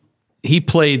he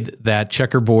played that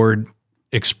checkerboard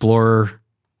Explorer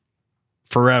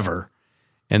forever,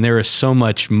 and there is so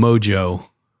much mojo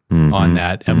on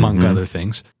that, among other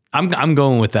things. I'm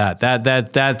going with that.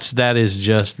 That is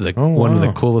just one of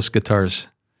the coolest guitars.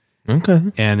 Okay.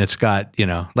 And it's got,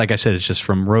 like I said, it's just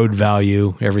from road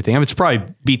value, everything. I mean, it's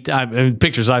probably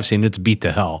pictures I've seen, it's beat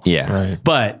to hell. Yeah. Right.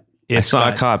 But I saw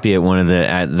a copy at one of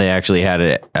they actually had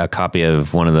a copy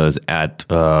of one of those at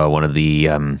one of the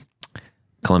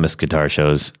Columbus guitar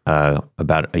shows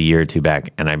about a year or two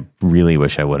back, and I really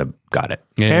wish I would have got it.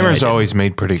 Yeah, Hammer's always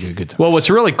made pretty good guitars. Well, what's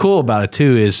really cool about it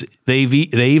too is they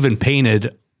even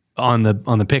painted on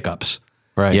the pickups.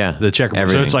 right. Yeah. The checkerboard.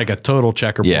 Everything. So it's like a total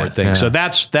checkerboard thing. Yeah. So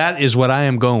that is what I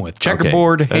am going with.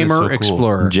 Checkerboard, is Hammer, so cool.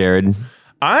 Explorer. Jared.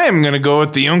 I am going to go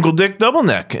with the Uncle Dick double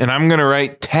neck, and I'm going to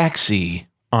write taxi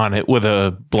on it with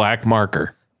a black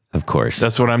marker. Of course.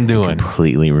 That's what I'm doing.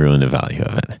 Completely ruined the value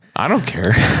of it. I don't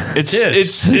care. It's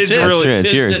It's really Sure,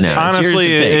 it's yours now. It's honestly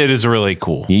yours to take. it is really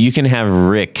cool. You can have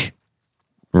Rick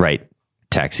write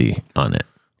taxi on it.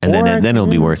 And then it'll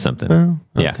be worth something.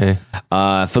 okay.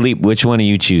 Yeah. Philippe, which one are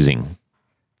you choosing?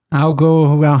 I'll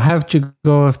have to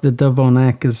go with the double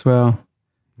neck as well.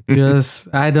 Just,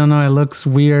 I don't know, it looks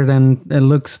weird and it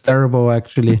looks terrible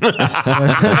actually.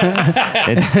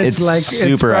 It's super it's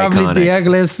probably iconic. the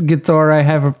ugliest guitar I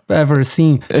have ever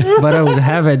seen, but I would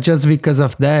have it just because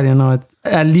of that,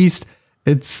 at least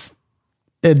it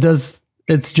does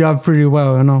its job pretty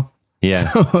well,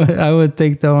 Yeah. So I would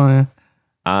take that one.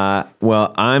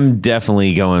 Well, I'm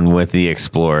definitely going with the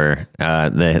Explorer,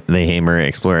 the Hammer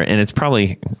Explorer, and it's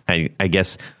probably, I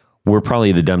guess, we're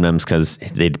probably the dum-dums because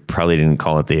they probably didn't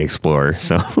call it the Explorer.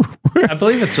 So I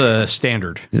believe it's a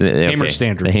standard. Hammer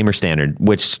standard. The Hammer Standard,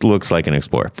 which looks like an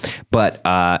Explorer. But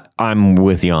I'm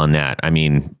with you on that. I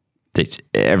mean,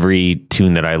 every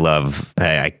tune that I love,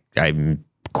 I'm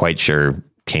quite sure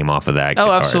came off of that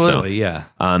guitar. Absolutely, yeah.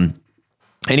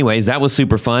 Anyways, that was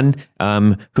super fun.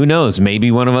 Who knows? Maybe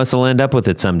one of us will end up with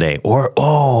it someday. Or,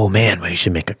 oh man, we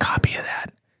should make a copy of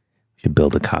that. We should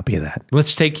build a copy of that.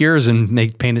 Let's take yours and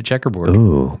paint it checkerboard.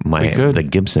 Ooh, could. the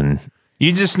Gibson.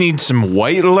 You just need some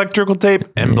white electrical tape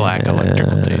and black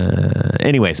electrical tape.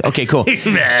 Anyways, okay, cool.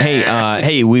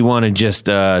 hey, we want to just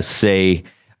say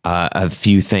a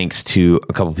few thanks to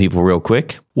a couple people real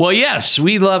quick. Well, yes,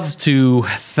 we love to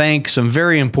thank some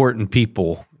very important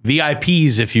people,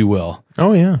 VIPs, if you will.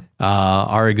 Oh yeah.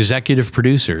 Our executive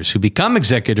producers who become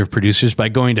executive producers by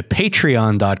going to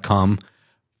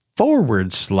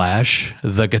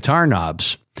patreon.com/the Guitar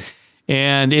Knobs.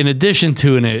 And in addition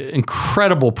to an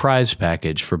incredible prize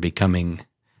package for becoming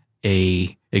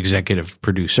a executive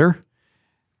producer,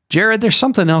 Jared, there's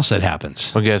something else that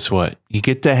happens. Well, guess what? You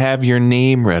get to have your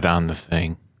name read on the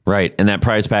thing. Right. And that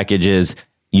prize package is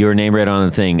your name right on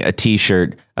the thing, a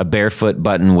t-shirt, a barefoot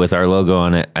button with our logo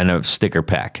on it, and a sticker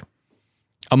pack.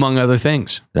 Among other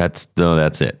things. That's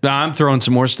it. I'm throwing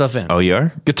some more stuff in. Oh, you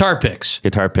are? Guitar picks.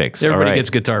 Guitar picks. Everybody All right. gets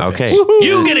guitar picks. Okay.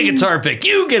 You get a guitar pick.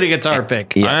 You get a guitar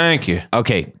pick. Yeah. Thank you.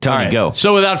 Okay, Tony, All right. go.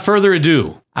 So without further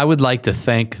ado, I would like to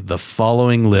thank the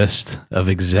following list of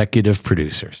executive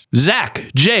producers.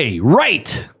 Zach J.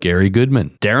 Wright, Gary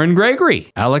Goodman, Darren Gregory,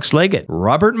 Alex Leggett,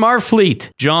 Robert Marfleet,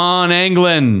 John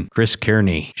Anglin, Chris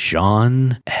Kearney,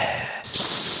 Sean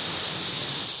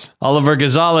S. Oliver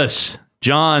Gonzalez,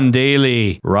 John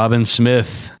Daly, Robin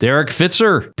Smith, Derek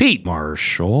Fitzer, Pete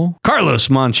Marshall,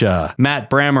 Carlos Mancha, Matt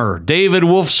Brammer, David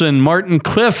Wolfson, Martin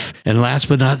Cliff, and last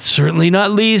but certainly not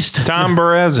least, Tom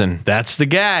Berezin. that's the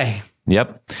guy.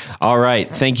 Yep. All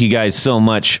right. Thank you guys so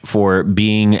much for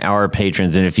being our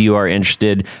patrons. And if you are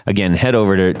interested, again, head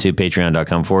over to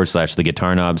patreon.com/the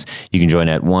Guitar Knobs. You can join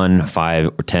at $1, $5,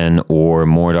 or $10 or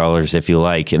more dollars if you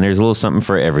like. And there's a little something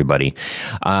for everybody.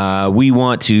 We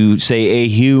want to say a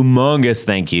humongous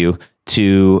thank you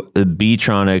to the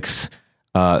Beetronics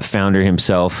founder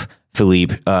himself,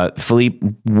 Philippe. Philippe,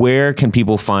 where can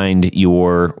people find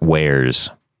your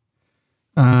wares?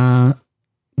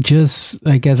 Just,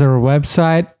 I guess, our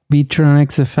website,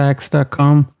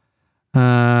 beetronicsfx.com.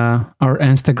 Our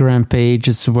Instagram page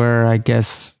is where I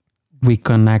guess we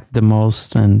connect the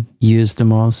most and use the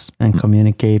most and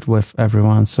communicate with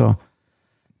everyone. So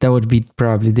that would be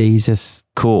probably the easiest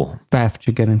Cool. path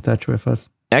to get in touch with us.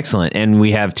 Excellent. And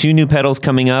we have 2 new pedals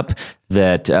coming up.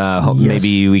 that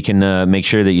maybe we can make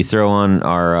sure that you throw on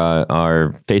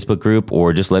our Facebook group,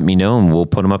 or just let me know and we'll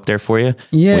put them up there for you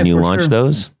when you launch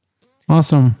those.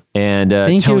 Awesome. And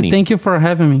Tony, thank you for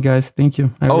having me, guys. Thank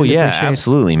you. I really appreciate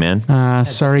absolutely, man.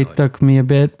 Sorry it took me a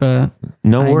bit, but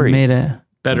no worries. I made it.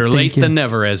 Better late than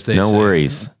never, as they say. No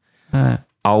worries.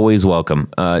 Always welcome.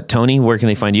 Tony, where can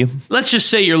they find you? Let's just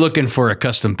say you're looking for a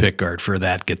custom pickguard for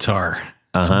that guitar.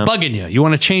 It's bugging you. You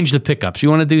want to change the pickups. You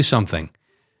want to do something.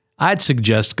 I'd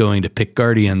suggest going to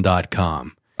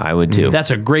pickguardian.com. I would too.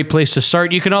 That's a great place to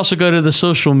start. You can also go to the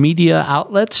social media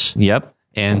outlets. Yep.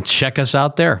 And check us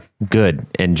out there. Good.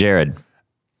 And Jared?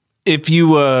 If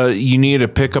you need a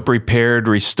pickup repaired,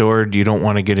 restored, you don't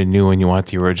want to get a new one, you want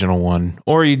the original one,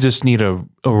 or you just need a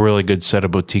really good set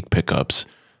of boutique pickups,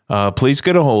 please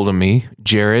get a hold of me,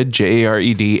 Jared,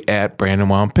 Jared, at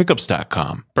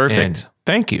BrandonWildPickups.com. Perfect. And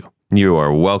thank you. You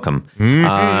are welcome.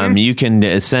 You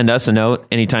can send us a note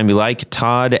anytime you like.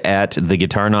 Todd at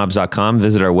theguitarknobs.com.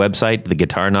 Visit our website,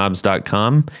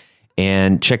 theguitarknobs.com,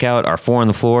 and check out our Four on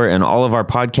the Floor and all of our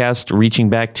podcasts reaching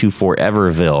back to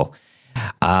Foreverville.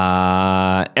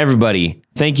 Everybody,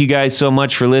 thank you guys so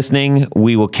much for listening.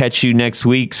 We will catch you next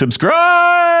week.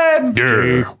 Subscribe!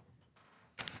 Yeah.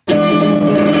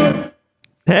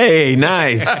 Hey,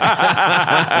 nice.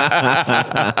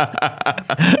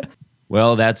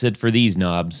 Well, that's it for these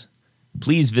knobs.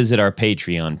 Please visit our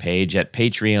Patreon page at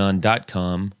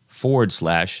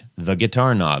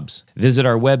patreon.com/theguitarknobs. Visit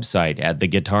our website at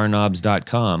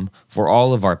theguitarknobs.com for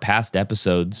all of our past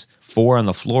episodes, Four on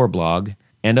the Floor blog,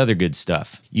 and other good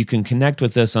stuff. You can connect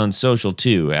with us on social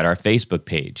too at our Facebook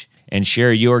page and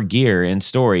share your gear and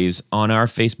stories on our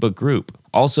Facebook group.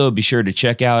 Also, be sure to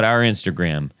check out our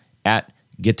Instagram at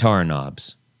Guitar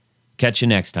Knobs. Catch you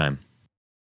next time.